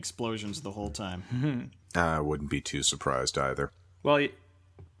kicking and explosions the whole time. I wouldn't be too surprised either. Well,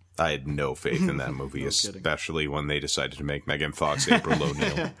 I had no faith in that movie, especially when they decided to make Megan Fox April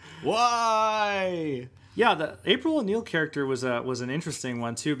O'Neil. Why? yeah, the April O'Neil character was an interesting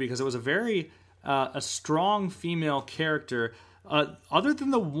one too, because it was a very a strong female character, other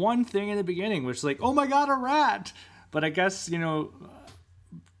than the one thing in the beginning, which is like, oh my god, a rat. But I guess,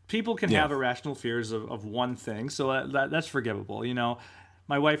 people can have irrational fears of one thing, so that's forgivable.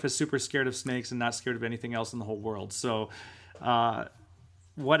 My wife is super scared of snakes and not scared of anything else in the whole world, so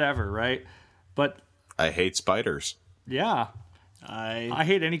whatever, right? But I hate spiders. yeah, I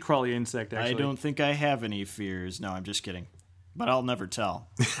hate any crawly insect, actually. I don't think I have any fears. No, I'm just kidding. But I'll never tell.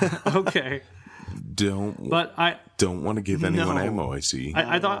 Okay. Don't want to give anyone ammo, I see.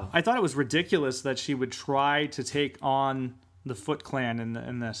 I thought it was ridiculous that she would try to take on the Foot Clan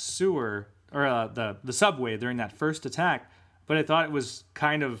in the sewer, or the subway during that first attack, but I thought it was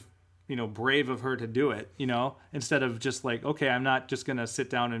kind of, brave of her to do it, instead of just like, okay, I'm not just going to sit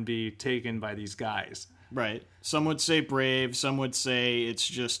down and be taken by these guys. Right. Some would say brave, some would say it's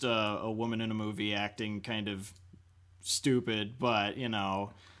just a woman in a movie acting kind of stupid, but,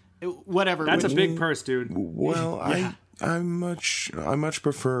 whatever. That's a big purse, dude. Well, I much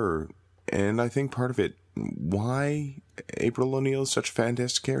prefer, and I think part of it, why April O'Neil is such a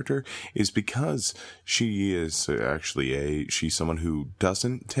fantastic character, is because she is actually she's someone who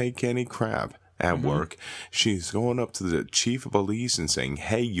doesn't take any crap at work. She's going up to the chief of police and saying,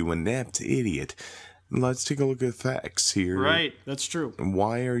 hey, you inept idiot, let's take a look at facts here. Right, that's true.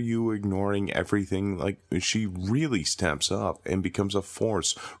 Why are you ignoring everything? Like, she really steps up and becomes a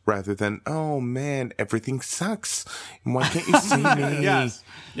force rather than, oh man, everything sucks. Why can't you see me? Yes.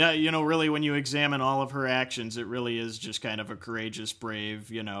 Yeah, really, when you examine all of her actions, it really is just kind of a courageous,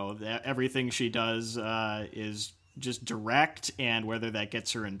 brave, everything she does is just direct, and whether that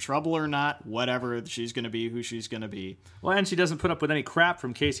gets her in trouble or not, whatever, she's going to be who she's going to be. Well, and she doesn't put up with any crap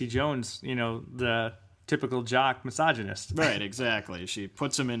from Casey Jones, the typical jock misogynist. Right, exactly. She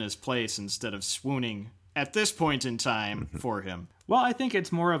puts him in his place instead of swooning at this point in time for him. Well, I think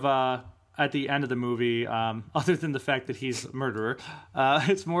it's more of at the end of the movie, other than the fact that he's a murderer,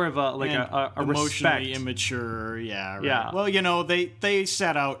 it's more of a emotionally respect. Immature, yeah. Right. Yeah. Well, they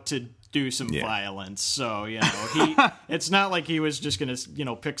set out to do some violence, so it's not like he was just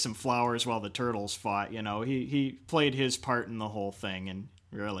gonna pick some flowers while the turtles fought. He played his part in the whole thing and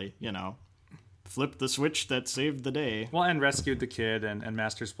really flipped the switch that saved the day. Well, and rescued the kid and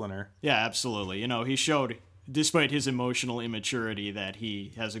Master Splinter. Yeah, absolutely. He showed, despite his emotional immaturity, that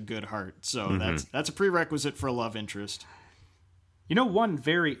he has a good heart, so that's a prerequisite for a love interest. One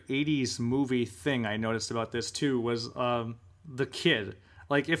very 80s movie thing I noticed about this too was the kid.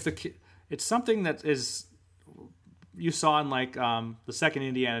 Like, if the kid, it's something that is you saw in like the second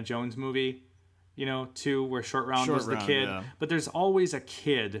Indiana Jones movie, too, where Short Round was the kid. Yeah. But there's always a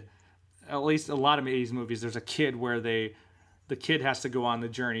kid. At least a lot of 80s movies, there's a kid where the kid has to go on the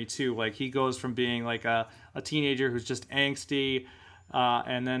journey too. Like, he goes from being like a teenager who's just angsty,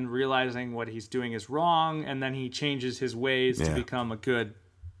 and then realizing what he's doing is wrong, and then he changes his ways to become a good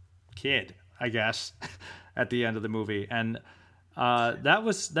kid, I guess, at the end of the movie. And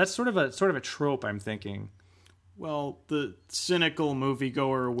that's sort of a trope, I'm thinking. Well, the cynical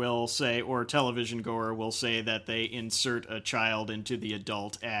moviegoer will say, or television goer will say, that they insert a child into the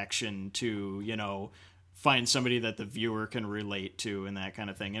adult action to, find somebody that the viewer can relate to and that kind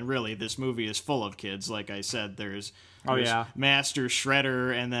of thing. And really, this movie is full of kids. Like I said, there's Master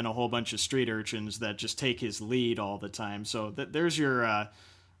Shredder and then a whole bunch of street urchins that just take his lead all the time. So there's your...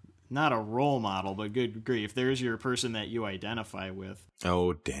 not a role model, but good grief, there's your person that you identify with.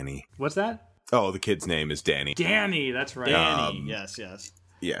 Oh, Danny. What's that? Oh, the kid's name is Danny. Danny, that's right. Danny, yes.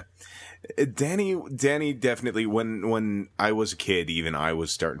 Yeah. Danny definitely, when I was a kid, even I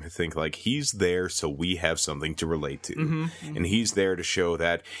was starting to think, like, he's there so we have something to relate to. Mm-hmm. And he's there to show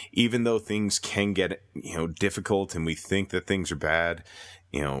that even though things can get, difficult and we think that things are bad,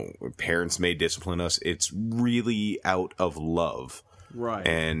 parents may discipline us, it's really out of love. Right.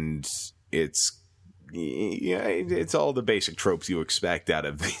 And it's all the basic tropes you expect out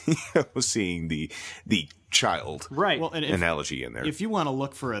of seeing the child Right. Well, and analogy in there. if you want to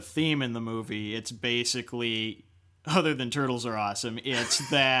look for a theme in the movie, it's basically, other than turtles are awesome, it's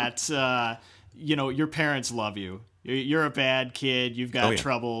that your parents love you. You're a bad kid. You've got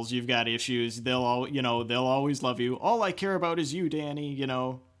troubles. You've got issues. They'll always love you. All I care about is you, Danny.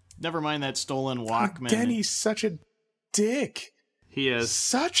 Never mind that stolen Walkman. Danny's such a dick. He is.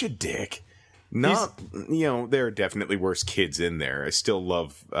 Such a dick. There are definitely worse kids in there. I still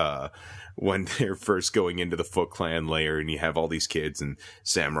love when they're first going into the Foot Clan lair and you have all these kids and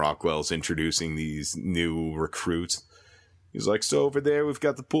Sam Rockwell's introducing these new recruits. He's like, so over there we've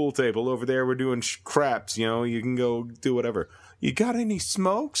got the pool table. Over there we're doing craps. You can go do whatever. You got any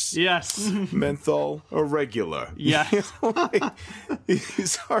smokes? Yes. Menthol or regular? Yeah.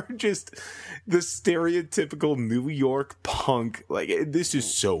 These are just the stereotypical New York punk. This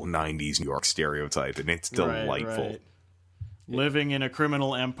is so 90s New York stereotype, and it's delightful. Right. Living in a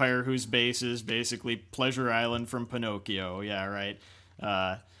criminal empire whose base is basically Pleasure Island from Pinocchio. Yeah, right.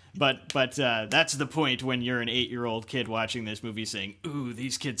 But that's the point when you're an 8-year-old kid watching this movie saying, ooh,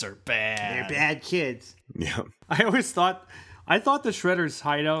 these kids are bad. They're bad kids. Yeah. I thought the Shredder's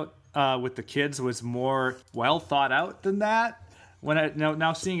hideout with the kids was more well thought out than that. When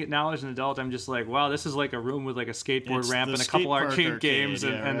now seeing it now as an adult, I'm just like, wow, this is like a room with like a skateboard ramp and a couple arcade games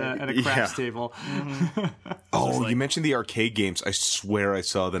and a craps table. Mm-hmm. You mentioned the arcade games. I swear I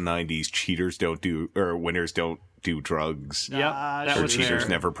saw the 90s Cheaters don't do, or Winners don't do drugs. Yep, that or was Cheaters there.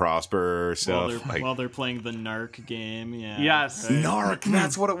 never prosper or stuff. While they're playing the Narc game, yeah. Yes. Right. Narc,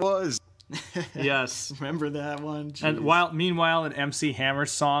 that's what it was. Yes. Remember that one? Jeez. And meanwhile, an MC Hammer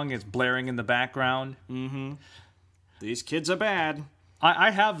song is blaring in the background. Mm-hmm. These kids are bad. I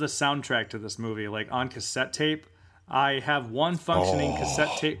have the soundtrack to this movie, like on cassette tape. I have one functioning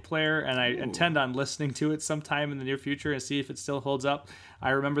cassette tape player, and I intend on listening to it sometime in the near future and see if it still holds up. I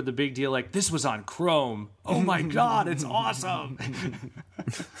remember the big deal, like, this was on Chrome. Oh my God, it's awesome.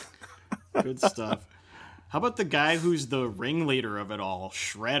 Good stuff. How about the guy who's the ringleader of it all,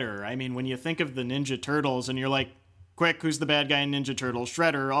 Shredder? I mean, when you think of the Ninja Turtles and you're like, quick, who's the bad guy in Ninja Turtles?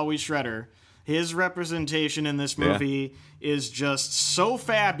 Shredder, always Shredder. His representation in this movie is just so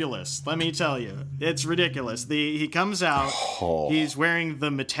fabulous, let me tell you. It's ridiculous. He comes out, he's wearing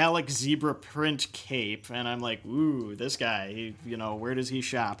the metallic zebra print cape, and I'm like, ooh, this guy, where does he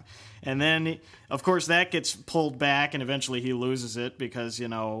shop? And then, of course, that gets pulled back, and eventually he loses it because,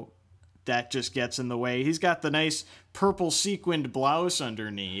 that just gets in the way. He's got the nice purple sequined blouse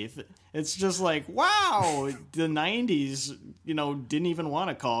underneath. It's just like, wow, the 90s, didn't even want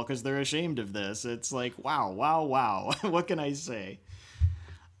to call because they're ashamed of this. It's like, wow. What can I say?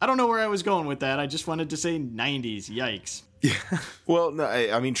 I don't know where I was going with that. I just wanted to say 90s. Yikes. Yeah. Well, no,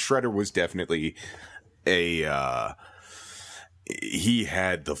 I mean, Shredder was definitely he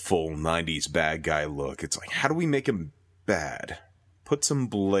had the full 90s bad guy look. It's like, how do we make him bad? Put some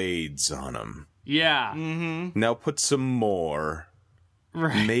blades on him. Yeah. Mm-hmm. Now put some more.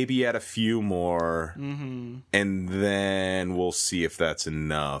 Right. Maybe add a few more. Mm-hmm. And then we'll see if that's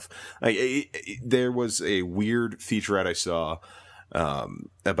enough. There was a weird featurette I saw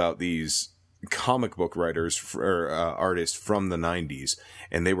about these comic book writers or artists from the 90s.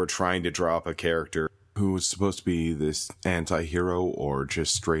 And they were trying to drop a character who was supposed to be this anti-hero or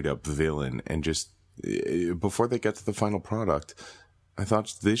just straight up villain. And just before they get to the final product, I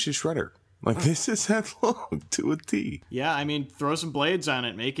thought, this is Shredder. Like, this is that long to a T. Yeah, I mean, throw some blades on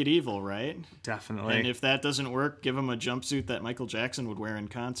it, make it evil, right? Definitely. And if that doesn't work, give him a jumpsuit that Michael Jackson would wear in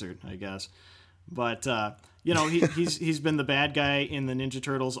concert, I guess. But, he's been the bad guy in the Ninja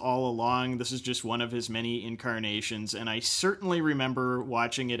Turtles all along. This is just one of his many incarnations, and I certainly remember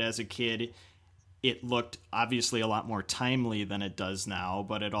watching it as a kid. It looked obviously a lot more timely than it does now,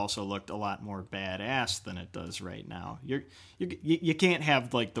 but it also looked a lot more badass than it does right now. You can't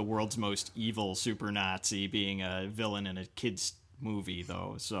have like the world's most evil super Nazi being a villain in a kid's movie,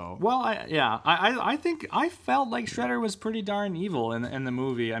 though. So I think I felt like Shredder was pretty darn evil in the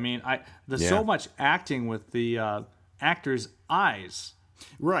movie. I mean, so much acting with the actor's eyes.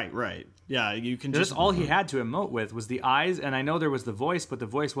 Right. Yeah, you can That's all he had to emote with was the eyes, and I know there was the voice, but the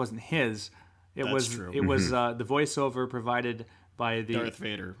voice wasn't his. That's true. It was the voiceover provided by the Darth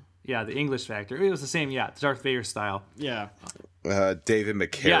Vader. Yeah, the English actor. It was the same, Darth Vader style. Yeah. David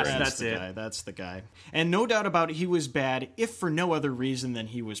McCarran. Yes, That's the guy. And no doubt about it, he was bad, if for no other reason than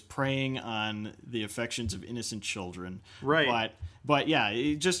he was preying on the affections of innocent children. Right. But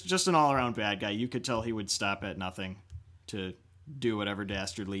yeah, just an all-around bad guy. You could tell he would stop at nothing to do whatever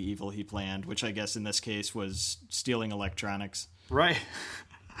dastardly evil he planned, which I guess in this case was stealing electronics. Right.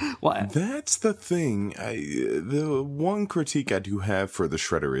 Well, that's the thing. The one critique I do have for the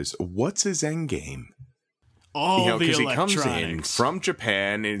Shredder is, what's his end game? all the because he electronics. comes in from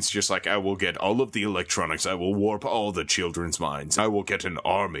Japan and it's just like, I will get all of the electronics. I will warp all the children's minds. I will get an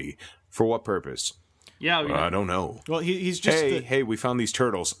army. For what purpose? Yeah, I don't know. Well, he's just Hey, we found these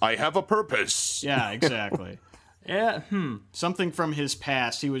turtles. I have a purpose. Yeah, exactly. yeah. Something from his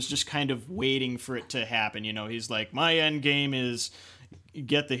past. He was just kind of waiting for it to happen. You know, he's like, my end game is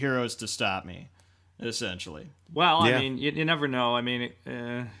get the heroes to stop me, essentially. Well, Yeah. I mean, you never know. I mean,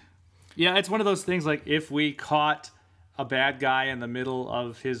 yeah, it's one of those things like if we caught a bad guy in the middle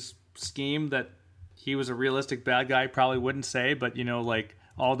of his scheme that he was a realistic bad guy, probably wouldn't say, but, you know, like,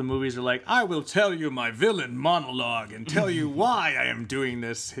 all the movies are like, I will tell you my villain monologue and tell you why I am doing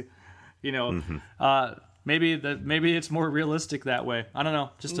this. You know, maybe it's more realistic that way. I don't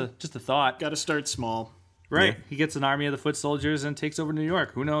know. Just a thought. Got to start small. Right. Yeah. He gets an army of the foot soldiers and takes over New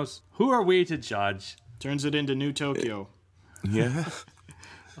York. Who knows? Who are we to judge? Turns it into New Tokyo. Yeah.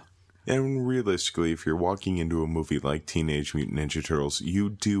 And realistically, if you're walking into a movie like Teenage Mutant Ninja Turtles,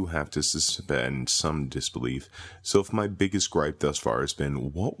 you do have to suspend some disbelief. So if my biggest gripe thus far has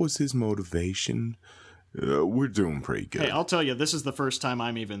been, what was his motivation? We're doing pretty good. Hey, I'll tell you, this is the first time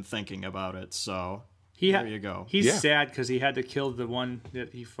I'm even thinking about it, so there you go. He's Yeah. sad because he had to kill the one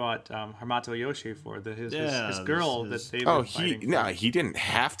that he fought Hamato Yoshi for, his girl that they were fighting for. he didn't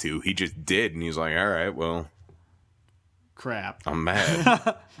have to. He just did, and he's like, all right, well, Crap. I'm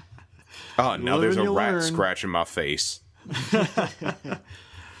mad. Oh, now Live there's a and you rat learn. scratching my face.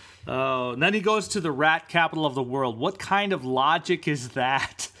 Oh, and then he goes to the rat capital of the world. What kind of logic is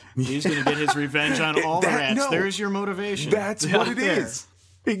that? He's going to get his revenge on all the rats. no. There's your motivation. That's what it there. is.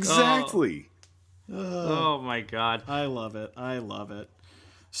 Exactly. Oh my god. I love it. I love it.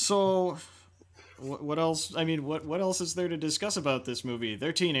 So, what else? I mean, what else is there to discuss about this movie?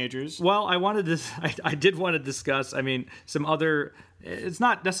 They're teenagers. Well, I did want to discuss, I mean, some other, it's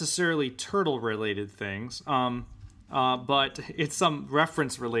not necessarily turtle-related things, but it's some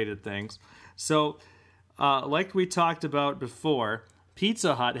reference-related things. So, like we talked about before,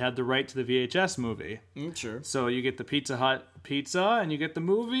 Pizza Hut had the right to the VHS movie. Sure. So you get the Pizza Hut pizza, and you get the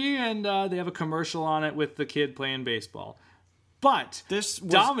movie, and they have a commercial on it with the kid playing baseball. But This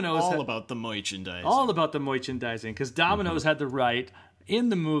was Domino's all had- about the merchandising. all about the merchandising, because Domino's had the right in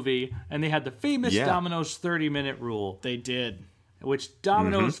the movie, and they had the famous Yeah. Domino's 30-minute rule, They did. which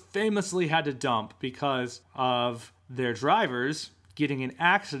Domino's famously had to dump because of their drivers getting in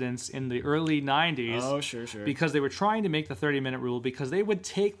accidents in the early 90s. Oh, sure. Because they were trying to make the 30-minute rule because they would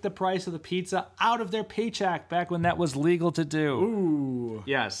take the price of the pizza out of their paycheck back when that was legal to do. Ooh.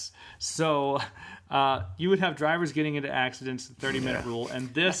 Yes. So you would have drivers getting into accidents, the 30-minute rule,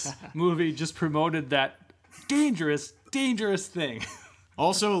 and this movie just promoted that dangerous thing.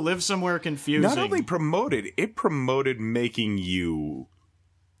 Also, live somewhere confusing. Not only promoted, it promoted making you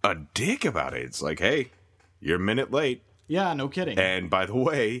a dick about it. It's like, hey, you're a minute late. Yeah, no kidding. And by the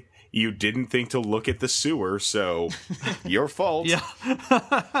way, you didn't think to look at the sewer, so your fault. Yeah.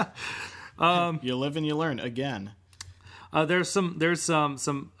 You live and you learn again. There's some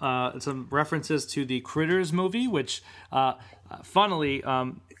references to the Critters movie, which, funnily,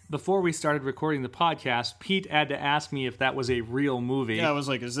 before we started recording the podcast, Pete had to ask me if that was a real movie. Yeah, I was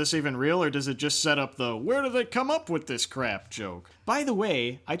like, is this even real, or does it just set up the where do they come up with this crap joke? By the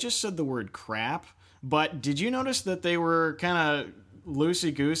way, I just said the word crap, but did you notice that they were kind of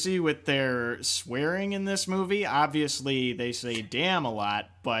loosey-goosey with their swearing in this movie? Obviously, they say damn a lot,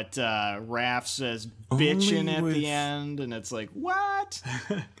 but Raph says bitchin' Only at with- the end, and it's like, what?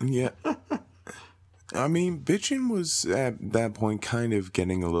 Yeah. I mean, bitchin' was at that point kind of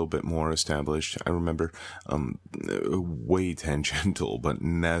getting a little bit more established. I remember, way tangential, but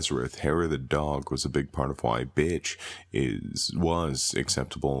Nazareth, hair of the dog, was a big part of why bitch was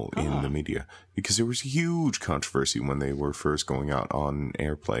acceptable in the media. Because there was huge controversy when they were first going out on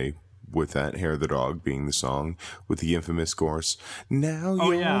airplay, with that hair of the dog being the song, with the infamous chorus, now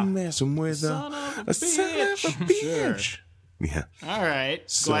Oh, you're yeah. messing with Son of a son of a bitch. bitch. Yeah. All right.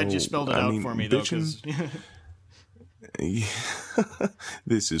 Glad you So, spelled it I out mean, for me, though, bitchin'- 'cause-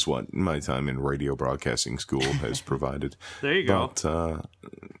 This is what my time in radio broadcasting school has provided. There you go. But,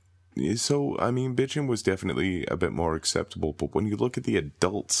 so, I mean, bitchin' was definitely a bit more acceptable, but when you look at the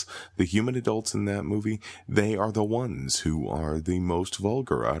adults, the human adults in that movie, they are the ones who are the most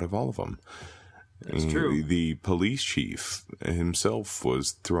vulgar out of all of them. That's true. The police chief himself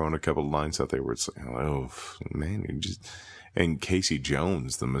was throwing a couple of lines out there where it's like, oh, man, you just... And Casey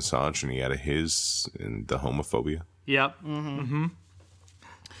Jones, the misogyny out of his, and the homophobia. Yep.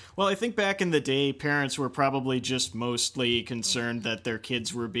 Well, I think back in the day, parents were probably just mostly concerned that their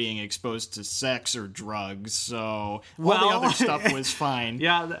kids were being exposed to sex or drugs, so all the Well- other stuff was fine.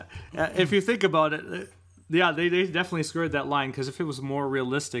 Yeah, if you think about it, Yeah, they definitely skirted that line, because if it was more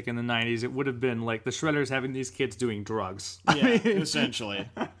realistic in the 90s, it would have been like the Shredders having these kids doing drugs. Yeah, essentially.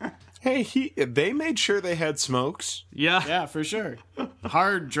 Hey, they made sure they had smokes. Yeah. Yeah, for sure.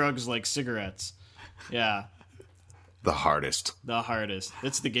 Hard drugs like cigarettes. Yeah, The hardest. the hardest.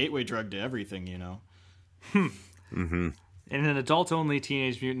 It's the gateway drug to everything, you know. In an adult-only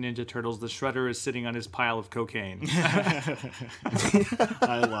Teenage Mutant Ninja Turtles, the Shredder is sitting on his pile of cocaine. I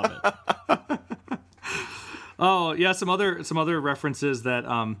love it. Oh, yeah, some other references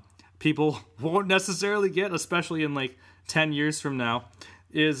that people won't necessarily get, especially in like 10 years from now,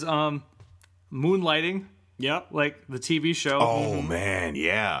 is Moonlighting, Yep. like the TV show. Oh, man,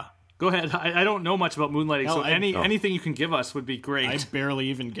 yeah. Go ahead. I don't know much about Moonlighting, Hell, so I- anything you can give us would be great. I barely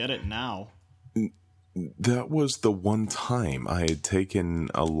even get it now. That was the one time I had taken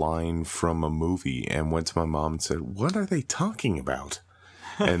a line from a movie and went to my mom and said, "What are they talking about?"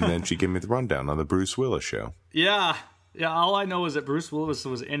 And then she gave me the rundown on the Bruce Willis show. Yeah. All I know is that Bruce Willis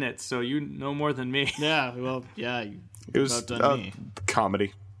was in it, so you know more than me. Yeah, well, yeah, you It was about done me.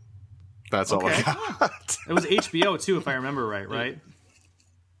 comedy. That's all I got. It was HBO too, if I remember right?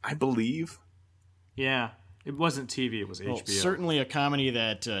 I believe. Yeah. It wasn't TV, it was Well, HBO. certainly a comedy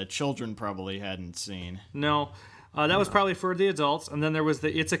that children probably hadn't seen. No. That was probably for the adults. And then there was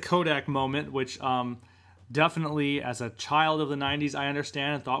the It's a Kodak moment, which definitely, as a child of the 90s, I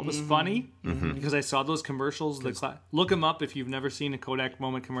understand and thought was funny because I saw those commercials. Look them up if you've never seen a Kodak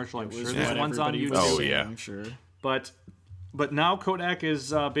moment commercial. I'm sure Was there's what ones on everybody YouTube. was Oh, saying, yeah. I'm sure. But now Kodak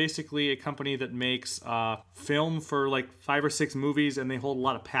is basically a company that makes film for like 5 or 6 movies, and they hold a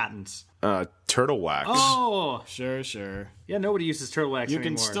lot of patents. Turtle Wax. Oh! Sure. Yeah, nobody uses turtle wax You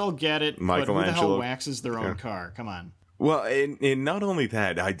anymore. can still get it, but who the hell Michelangelo. waxes their own car? Come on. Well, and not only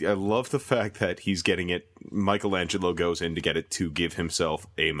that, I love the fact that he's getting it. Michelangelo goes in to get it to give himself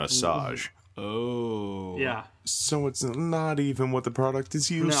a massage. Oh. Yeah. So it's not even what the product is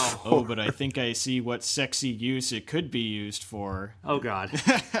used No. for. Oh, but I think I see what sexy use it could be used for. Oh, God.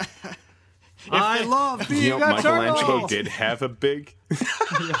 I love being You know, a Michelangelo turtle! did have a big.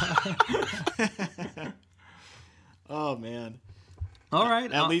 Oh, man. All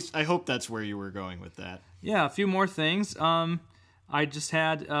right. At least, I hope that's where you were going with that. Yeah, a few more things. I just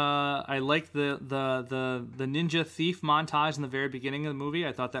had I liked the ninja thief montage in the very beginning of the movie.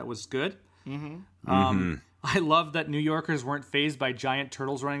 I thought that was good. I love that New Yorkers weren't fazed by giant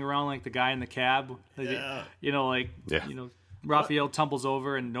turtles running around like the guy in the cab. Yeah. Raphael tumbles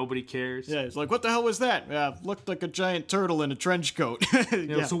over and nobody cares. Yeah, it's like, what the hell was that? Yeah, looked like a giant turtle in a trench coat.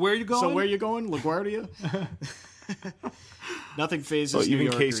 Yeah. So where are you going? So where you going? LaGuardia? Nothing phases Well, New even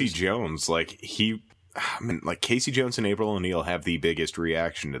Yorkers. Casey Jones, Casey Jones and April O'Neil have the biggest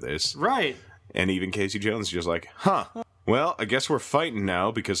reaction to this. Right. And even Casey Jones is just like, huh, well, I guess we're fighting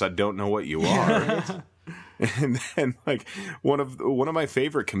now because I don't know what you are. And then, like, one of my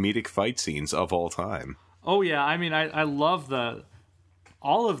favorite comedic fight scenes of all time. Oh yeah, I mean, I love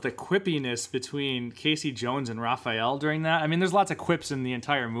all of the quippiness between Casey Jones and Raphael during that. I mean, there's lots of quips in the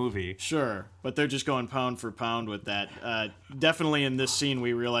entire movie. Sure, but they're just going pound for pound with that. Definitely in this scene,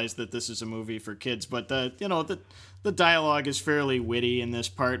 we realize that this is a movie for kids, but the dialogue is fairly witty in this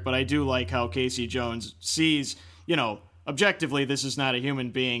part. But I do like how Casey Jones sees, objectively, this is not a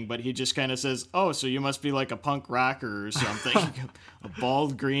human being, but he just kind of says, "Oh, so you must be like a punk rocker or something, a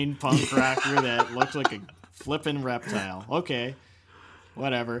bald green punk rocker that looks like a flippin' reptile." Okay.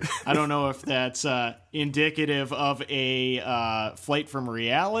 Whatever. I don't know if that's indicative of a flight from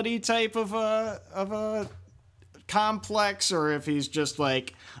reality type of a complex, or if he's just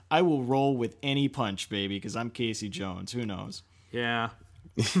like, I will roll with any punch, baby, because I'm Casey Jones. Who knows? Yeah.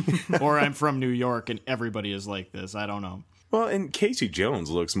 Or I'm from New York and everybody is like this. I don't know. Well, and Casey Jones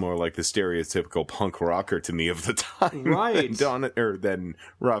looks more like the stereotypical punk rocker to me of the time, Right. than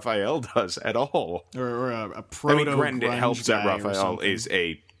Raphael does at all. Or a I mean, proto granted, it helps that guy or Raphael something. is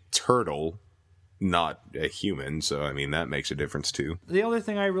a turtle, not a human. So, I mean, that makes a difference too. The other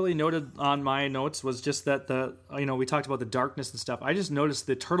thing I really noted on my notes was just that we talked about the darkness and stuff. I just noticed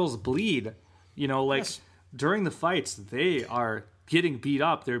the turtles bleed. Yes. During the fights, they are getting beat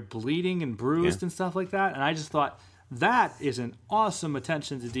up. They're bleeding and bruised and stuff like that. And I just thought, that is an awesome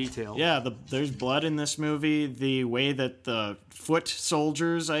attention to detail. Yeah, there's blood in this movie. The way that the foot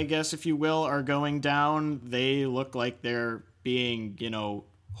soldiers, I guess, if you will, are going down, they look like they're being,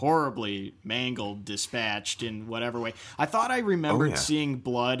 horribly mangled, dispatched in whatever way. I thought I remembered seeing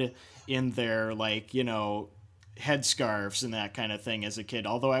blood in their, headscarves and that kind of thing as a kid,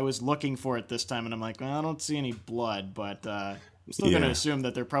 although I was looking for it this time, and I'm like, well, I don't see any blood, but I'm still going to assume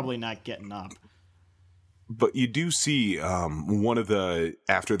that they're probably not getting up. But you do see one of the,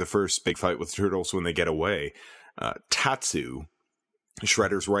 after the first big fight with Turtles when they get away, Tatsu,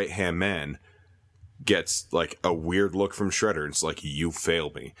 Shredder's right-hand man, gets like a weird look from Shredder, and it's like, you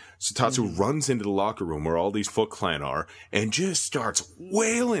failed me. So Tatsu runs into the locker room where all these Foot Clan are and just starts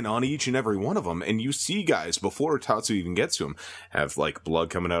wailing on each and every one of them. And you see guys, before Tatsu even gets to him, have like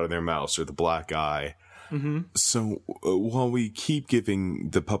blood coming out of their mouths or the black eye. So while we keep giving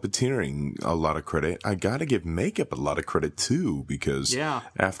the puppeteering a lot of credit, I gotta give makeup a lot of credit too, because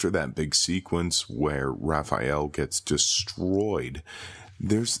after that big sequence where Raphael gets destroyed,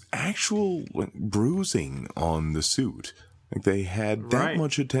 there's actual bruising on the suit. Like, they had that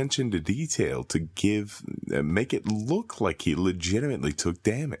much attention to detail to make it look like he legitimately took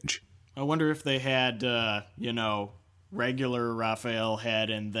damage. I wonder if they had, regular Raphael head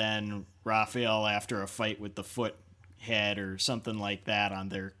and then Raphael after a fight with the Foot head or something like that on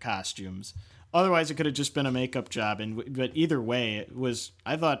their costumes. Otherwise, it could have just been a makeup job. But either way,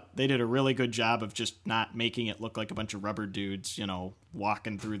 I thought they did a really good job of just not making it look like a bunch of rubber dudes,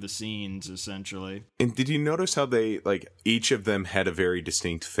 walking through the scenes, essentially. And did you notice how they, each of them had a very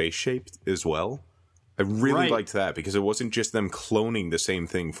distinct face shape as well? I really liked that, because it wasn't just them cloning the same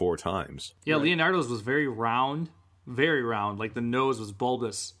thing 4 times. Yeah, Leonardo's was very round, like the nose was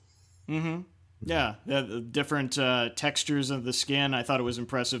bulbous. Mm-hmm. Yeah, the different textures of the skin. I thought it was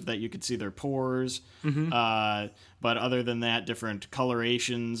impressive that you could see their pores. But other than that, different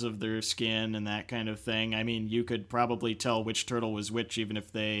colorations of their skin and that kind of thing. I mean, you could probably tell which turtle was which, even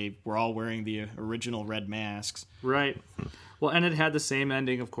if they were all wearing the original red masks. Right. Well, and it had the same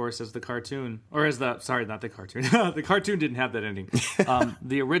ending, of course, as the cartoon. Or as not the cartoon. The cartoon didn't have that ending.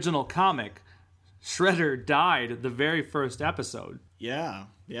 The original comic, Shredder died the very first episode. Yeah.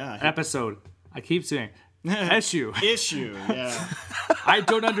 Episode. I keep saying issue. Issue, yeah. I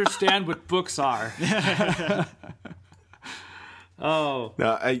don't understand what books are. Oh.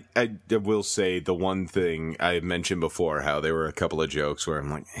 Now, I will say the one thing I mentioned before, how there were a couple of jokes where I'm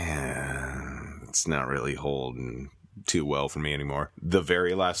like, it's not really holding too well for me anymore. The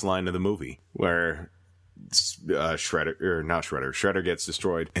very last line of the movie, where Shredder gets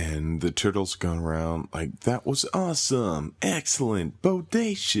destroyed, and the turtles going around like, that was awesome, excellent,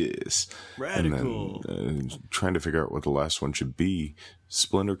 bodacious, radical, and then, trying to figure out what the last one should be.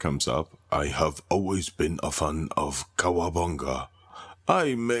 Splinter comes up. I have always been a fan of Cowabunga.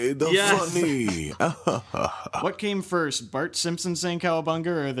 I made the funny. What came first, Bart Simpson saying Cowabunga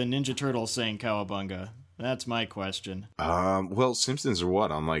or the Ninja Turtles saying Cowabunga? That's my question. Well, Simpsons are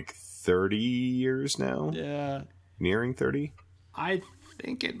what, on 30 years now? Yeah. Nearing 30? I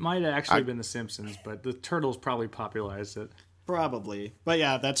think it might have actually been The Simpsons, but the Turtles probably popularized it. Probably. But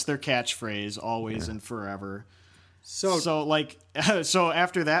yeah, that's their catchphrase, always and forever. So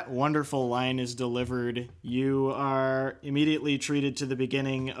after that wonderful line is delivered, you are immediately treated to the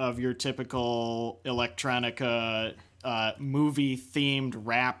beginning of your typical electronica movie-themed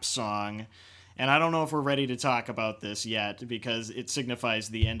rap song. And I don't know if we're ready to talk about this yet because it signifies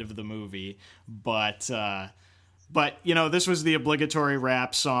the end of the movie. But this was the obligatory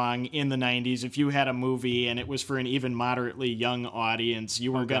rap song in the 90s. If you had a movie and it was for an even moderately young audience,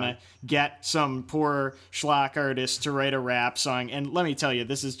 you were going to get some poor schlock artist to write a rap song. And let me tell you,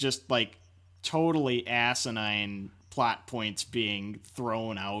 this is just totally asinine plot points being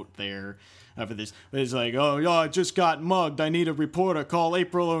thrown out there. For this, it's like, oh yeah, I just got mugged. I need a reporter. Call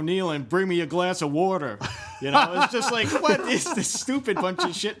April O'Neil and bring me a glass of water. It's just like, what is this stupid bunch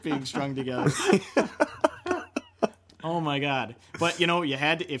of shit being strung together? Oh my god! But you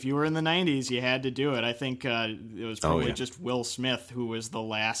had to, if you were in the '90s, you had to do it. I think it was probably just Will Smith who was the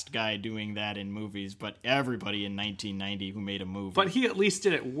last guy doing that in movies. But everybody in 1990 who made a movie. But he at least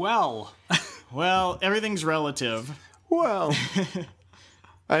did it well. Well, everything's relative. Well,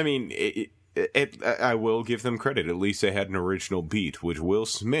 I mean. I will give them credit. At least they had an original beat, which Will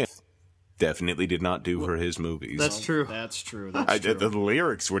Smith definitely did not do for his movies. That's true. That's true. The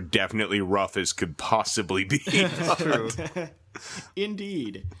lyrics were definitely rough as could possibly be. That's true.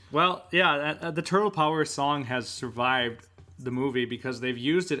 Indeed. Well, yeah, the Turtle Power song has survived the movie because they've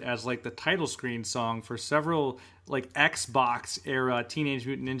used it as the title screen song for several Xbox era Teenage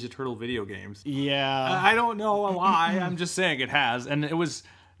Mutant Ninja Turtle video games. Yeah. I don't know why. I'm just saying it has, and it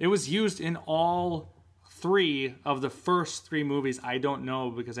was used in all 3 of the first 3 movies. I don't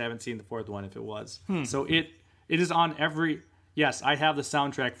know because I haven't seen the 4th one if it was. So it is on every... Yes, I have the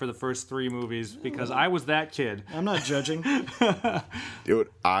soundtrack for the first 3 movies because I was that kid. I'm not judging. Dude,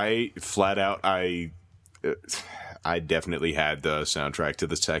 I definitely had the soundtrack to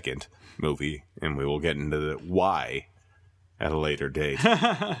the second movie, and we will get into the why at a later date.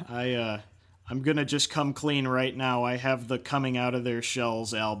 I I'm gonna just come clean right now. I have the Coming Out of Their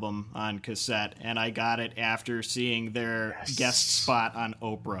Shells album on cassette, and I got it after seeing their guest spot on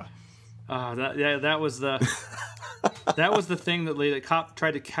Oprah. That was the that was the thing that they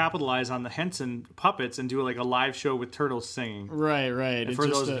tried to capitalize on the Henson puppets and do like a live show with turtles singing. Right. And for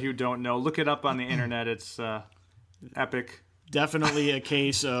those of you who don't know, look it up on the internet. It's epic. Definitely a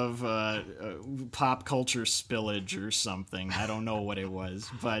case of pop culture spillage or something. I don't know what it was,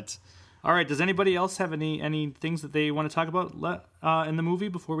 but... All right, does anybody else have any things that they want to talk about in the movie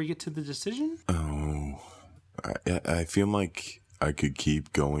before we get to the decision? Oh, I feel like I could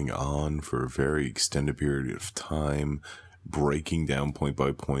keep going on for a very extended period of time, breaking down point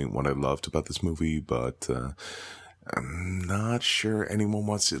by point what I loved about this movie, but I'm not sure anyone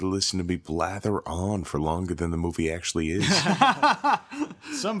wants to listen to me blather on for longer than the movie actually is.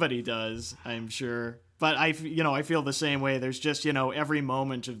 Somebody does, I'm sure. But I feel the same way. There's just, every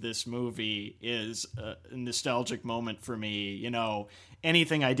moment of this movie is a nostalgic moment for me.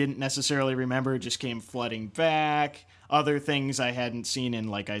 Anything I didn't necessarily remember just came flooding back. Other things I hadn't seen in,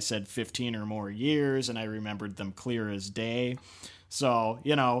 like I said, 15 or more years, and I remembered them clear as day. So,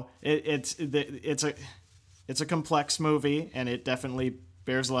 it's a complex movie, and it definitely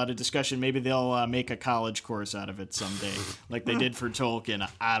bears a lot of discussion. Maybe they'll make a college course out of it someday, like they did for Tolkien.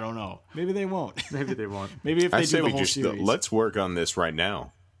 I don't know. Maybe they won't. Maybe they won't. Maybe if they do the whole series. Let's work on this right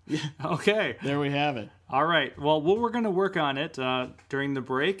now. Okay. There we have it. All right. Well, we're going to work on it during the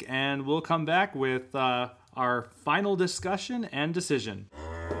break, and we'll come back with our final discussion and decision.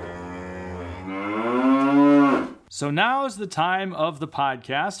 So now is the time of the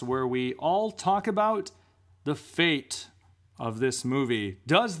podcast where we all talk about the fate of this movie.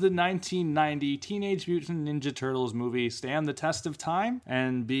 Does the 1990 Teenage Mutant Ninja Turtles movie stand the test of time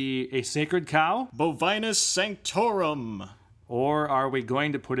and be a sacred cow? Bovinus sanctorum. Or are we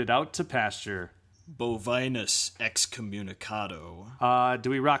going to put it out to pasture? Bovinus excommunicado. Do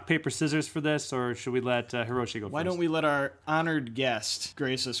we rock, paper, scissors for this, or should we let Hiroshi go first? Why don't we let our honored guest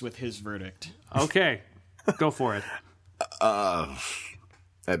grace us with his verdict? Okay, go for it.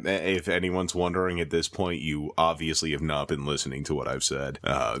 If anyone's wondering at this point, you obviously have not been listening to what I've said.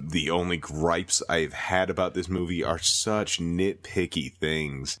 The only gripes I've had about this movie are such nitpicky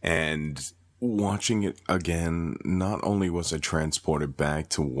things, and watching it again, not only was I transported back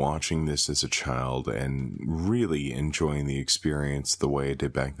to watching this as a child and really enjoying the experience the way I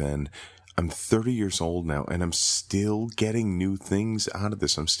did back then, I'm 30 years old now, and I'm still getting new things out of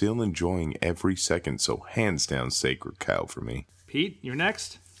this. I'm still enjoying every second, so hands down, sacred cow for me. Pete, you're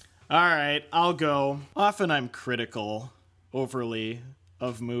next. All right, I'll go. Often I'm critical, overly,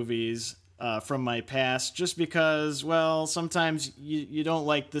 of movies from my past, just because, well, sometimes you don't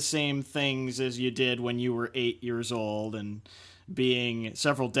like the same things as you did when you were 8 years old, and being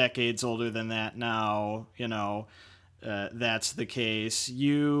several decades older than that now, that's the case.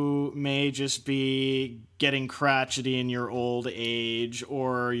 You may just be getting crotchety in your old age,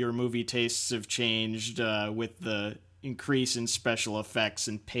 or your movie tastes have changed with the increase in special effects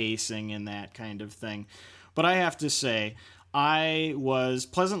and pacing and that kind of thing. But I have to say, I was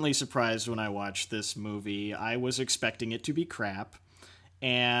pleasantly surprised when I watched this movie. I was expecting it to be crap,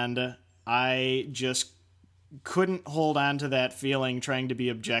 and I just couldn't hold on to that feeling trying to be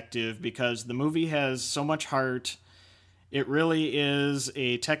objective, because the movie has so much heart. It really is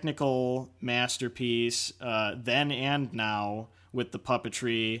a technical masterpiece, then and now, with the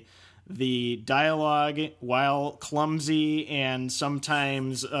puppetry. The dialogue, while clumsy and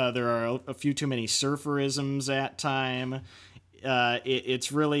sometimes there are a few too many surferisms at time,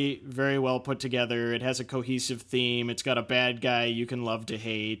 it's really very well put together. It has a cohesive theme. It's got a bad guy you can love to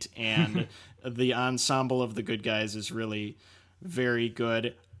hate, and the ensemble of the good guys is really very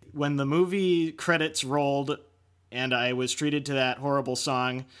good. When the movie credits rolled and I was treated to that horrible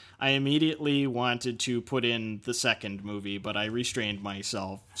song, I immediately wanted to put in the second movie, but I restrained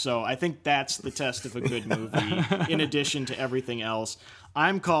myself. So I think that's the test of a good movie, in addition to everything else.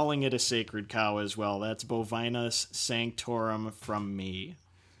 I'm calling it a sacred cow as well. That's Bovinus sanctorum from me.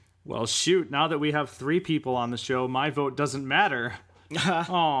 Well, shoot, now that we have 3 people on the show, my vote doesn't matter.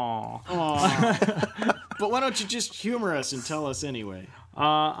 Aww. But why don't you just humor us and tell us anyway?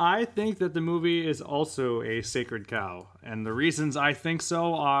 I think that the movie is also a sacred cow, and the reasons I think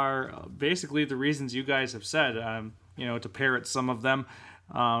so are basically the reasons you guys have said. To parrot some of them,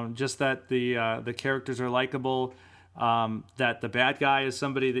 just that the characters are likable, that the bad guy is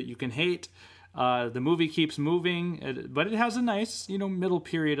somebody that you can hate. The movie keeps moving, but it has a nice, middle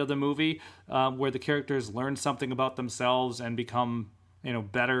period of the movie where the characters learn something about themselves and become,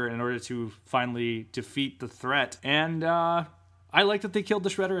 better in order to finally defeat the threat. And I like that they killed the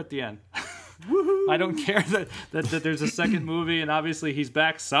Shredder at the end. I don't care that there's a second movie, and obviously he's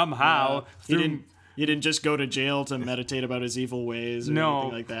back somehow. He didn't just go to jail to meditate about his evil ways or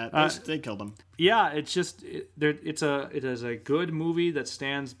anything like that. They killed him. Yeah, it's just it is a good movie that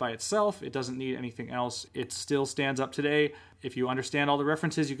stands by itself. It doesn't need anything else. It still stands up today. If you understand all the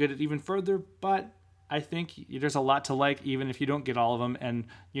references, you get it even further. But I think there's a lot to like, even if you don't get all of them. And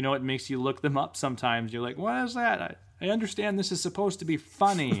it makes you look them up sometimes. You're like, what is that? I understand this is supposed to be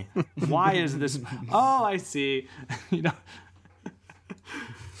funny. Why is this? Oh, I see.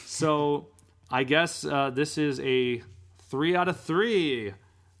 So I guess this is a 3 out of 3.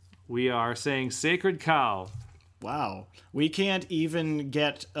 We are saying Sacred Cow. Wow. We can't even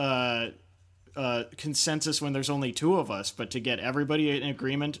get consensus when there's only 2 of us, but to get everybody in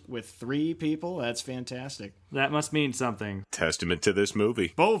agreement with 3 people, that's fantastic. That must mean something. Testament to this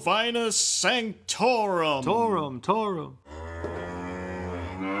movie. Bovinus Sanctorum. Torum.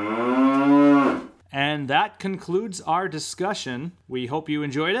 And that concludes our discussion. We hope you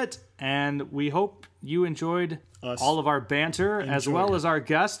enjoyed it, and we hope you enjoyed all of our banter, as well as our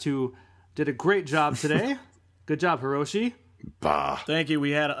guest, who did a great job today. Good job, Hiroshi. Bah. Thank you.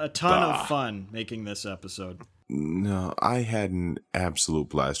 We had a ton of fun making this episode. No, I had an absolute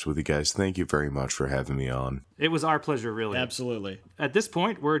blast with you guys. Thank you very much for having me on. It was our pleasure, really. Absolutely. At this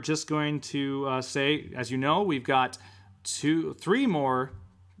point, we're just going to say, as you know, we've got 3 more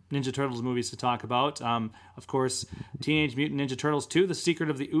Ninja Turtles movies to talk about. Of course, Teenage Mutant Ninja Turtles 2, The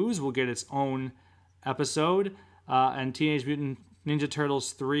Secret of the Ooze, will get its own episode. And Teenage Mutant Ninja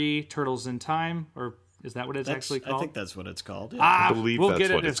Turtles 3, Turtles in Time, or is that what it's actually called? I think that's what it's called. Yeah. I believe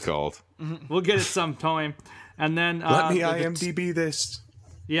that's what it's called. We'll get it some time. And then let me IMDb this.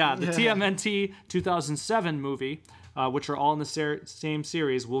 Yeah, the TMNT 2007 movie, which are all in the same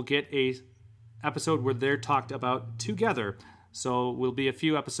series, will get a episode where they're talked about together. So we'll be a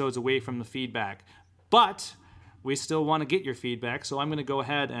few episodes away from the feedback. But we still want to get your feedback, so I'm going to go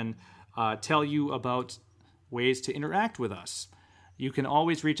ahead and tell you about ways to interact with us. You can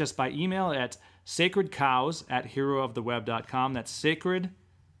always reach us by email at sacredcows@herooftheweb.com. That's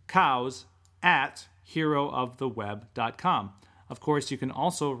sacredcows@herooftheweb.com. Of course, you can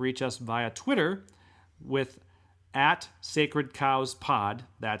also reach us via Twitter with @sacredcowspod.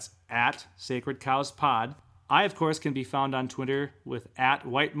 That's @sacredcowspod. I, of course, can be found on Twitter with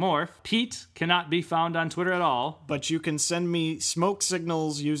 @WhiteMorph. Pete cannot be found on Twitter at all. But you can send me smoke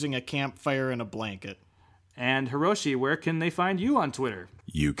signals using a campfire and a blanket. And Hiroshi, where can they find you on Twitter?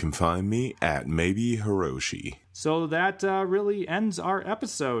 You can find me at maybe Hiroshi. So that really ends our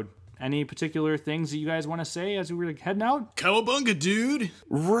episode. Any particular things that you guys want to say as we're heading out? Cowabunga, dude!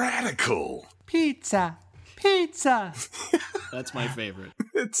 Radical! Pizza! That's my favorite.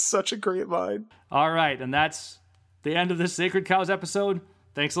 It's such a great line. All right, and that's the end of this Sacred Cows episode.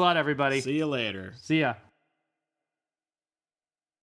 Thanks a lot, everybody. See you later. See ya.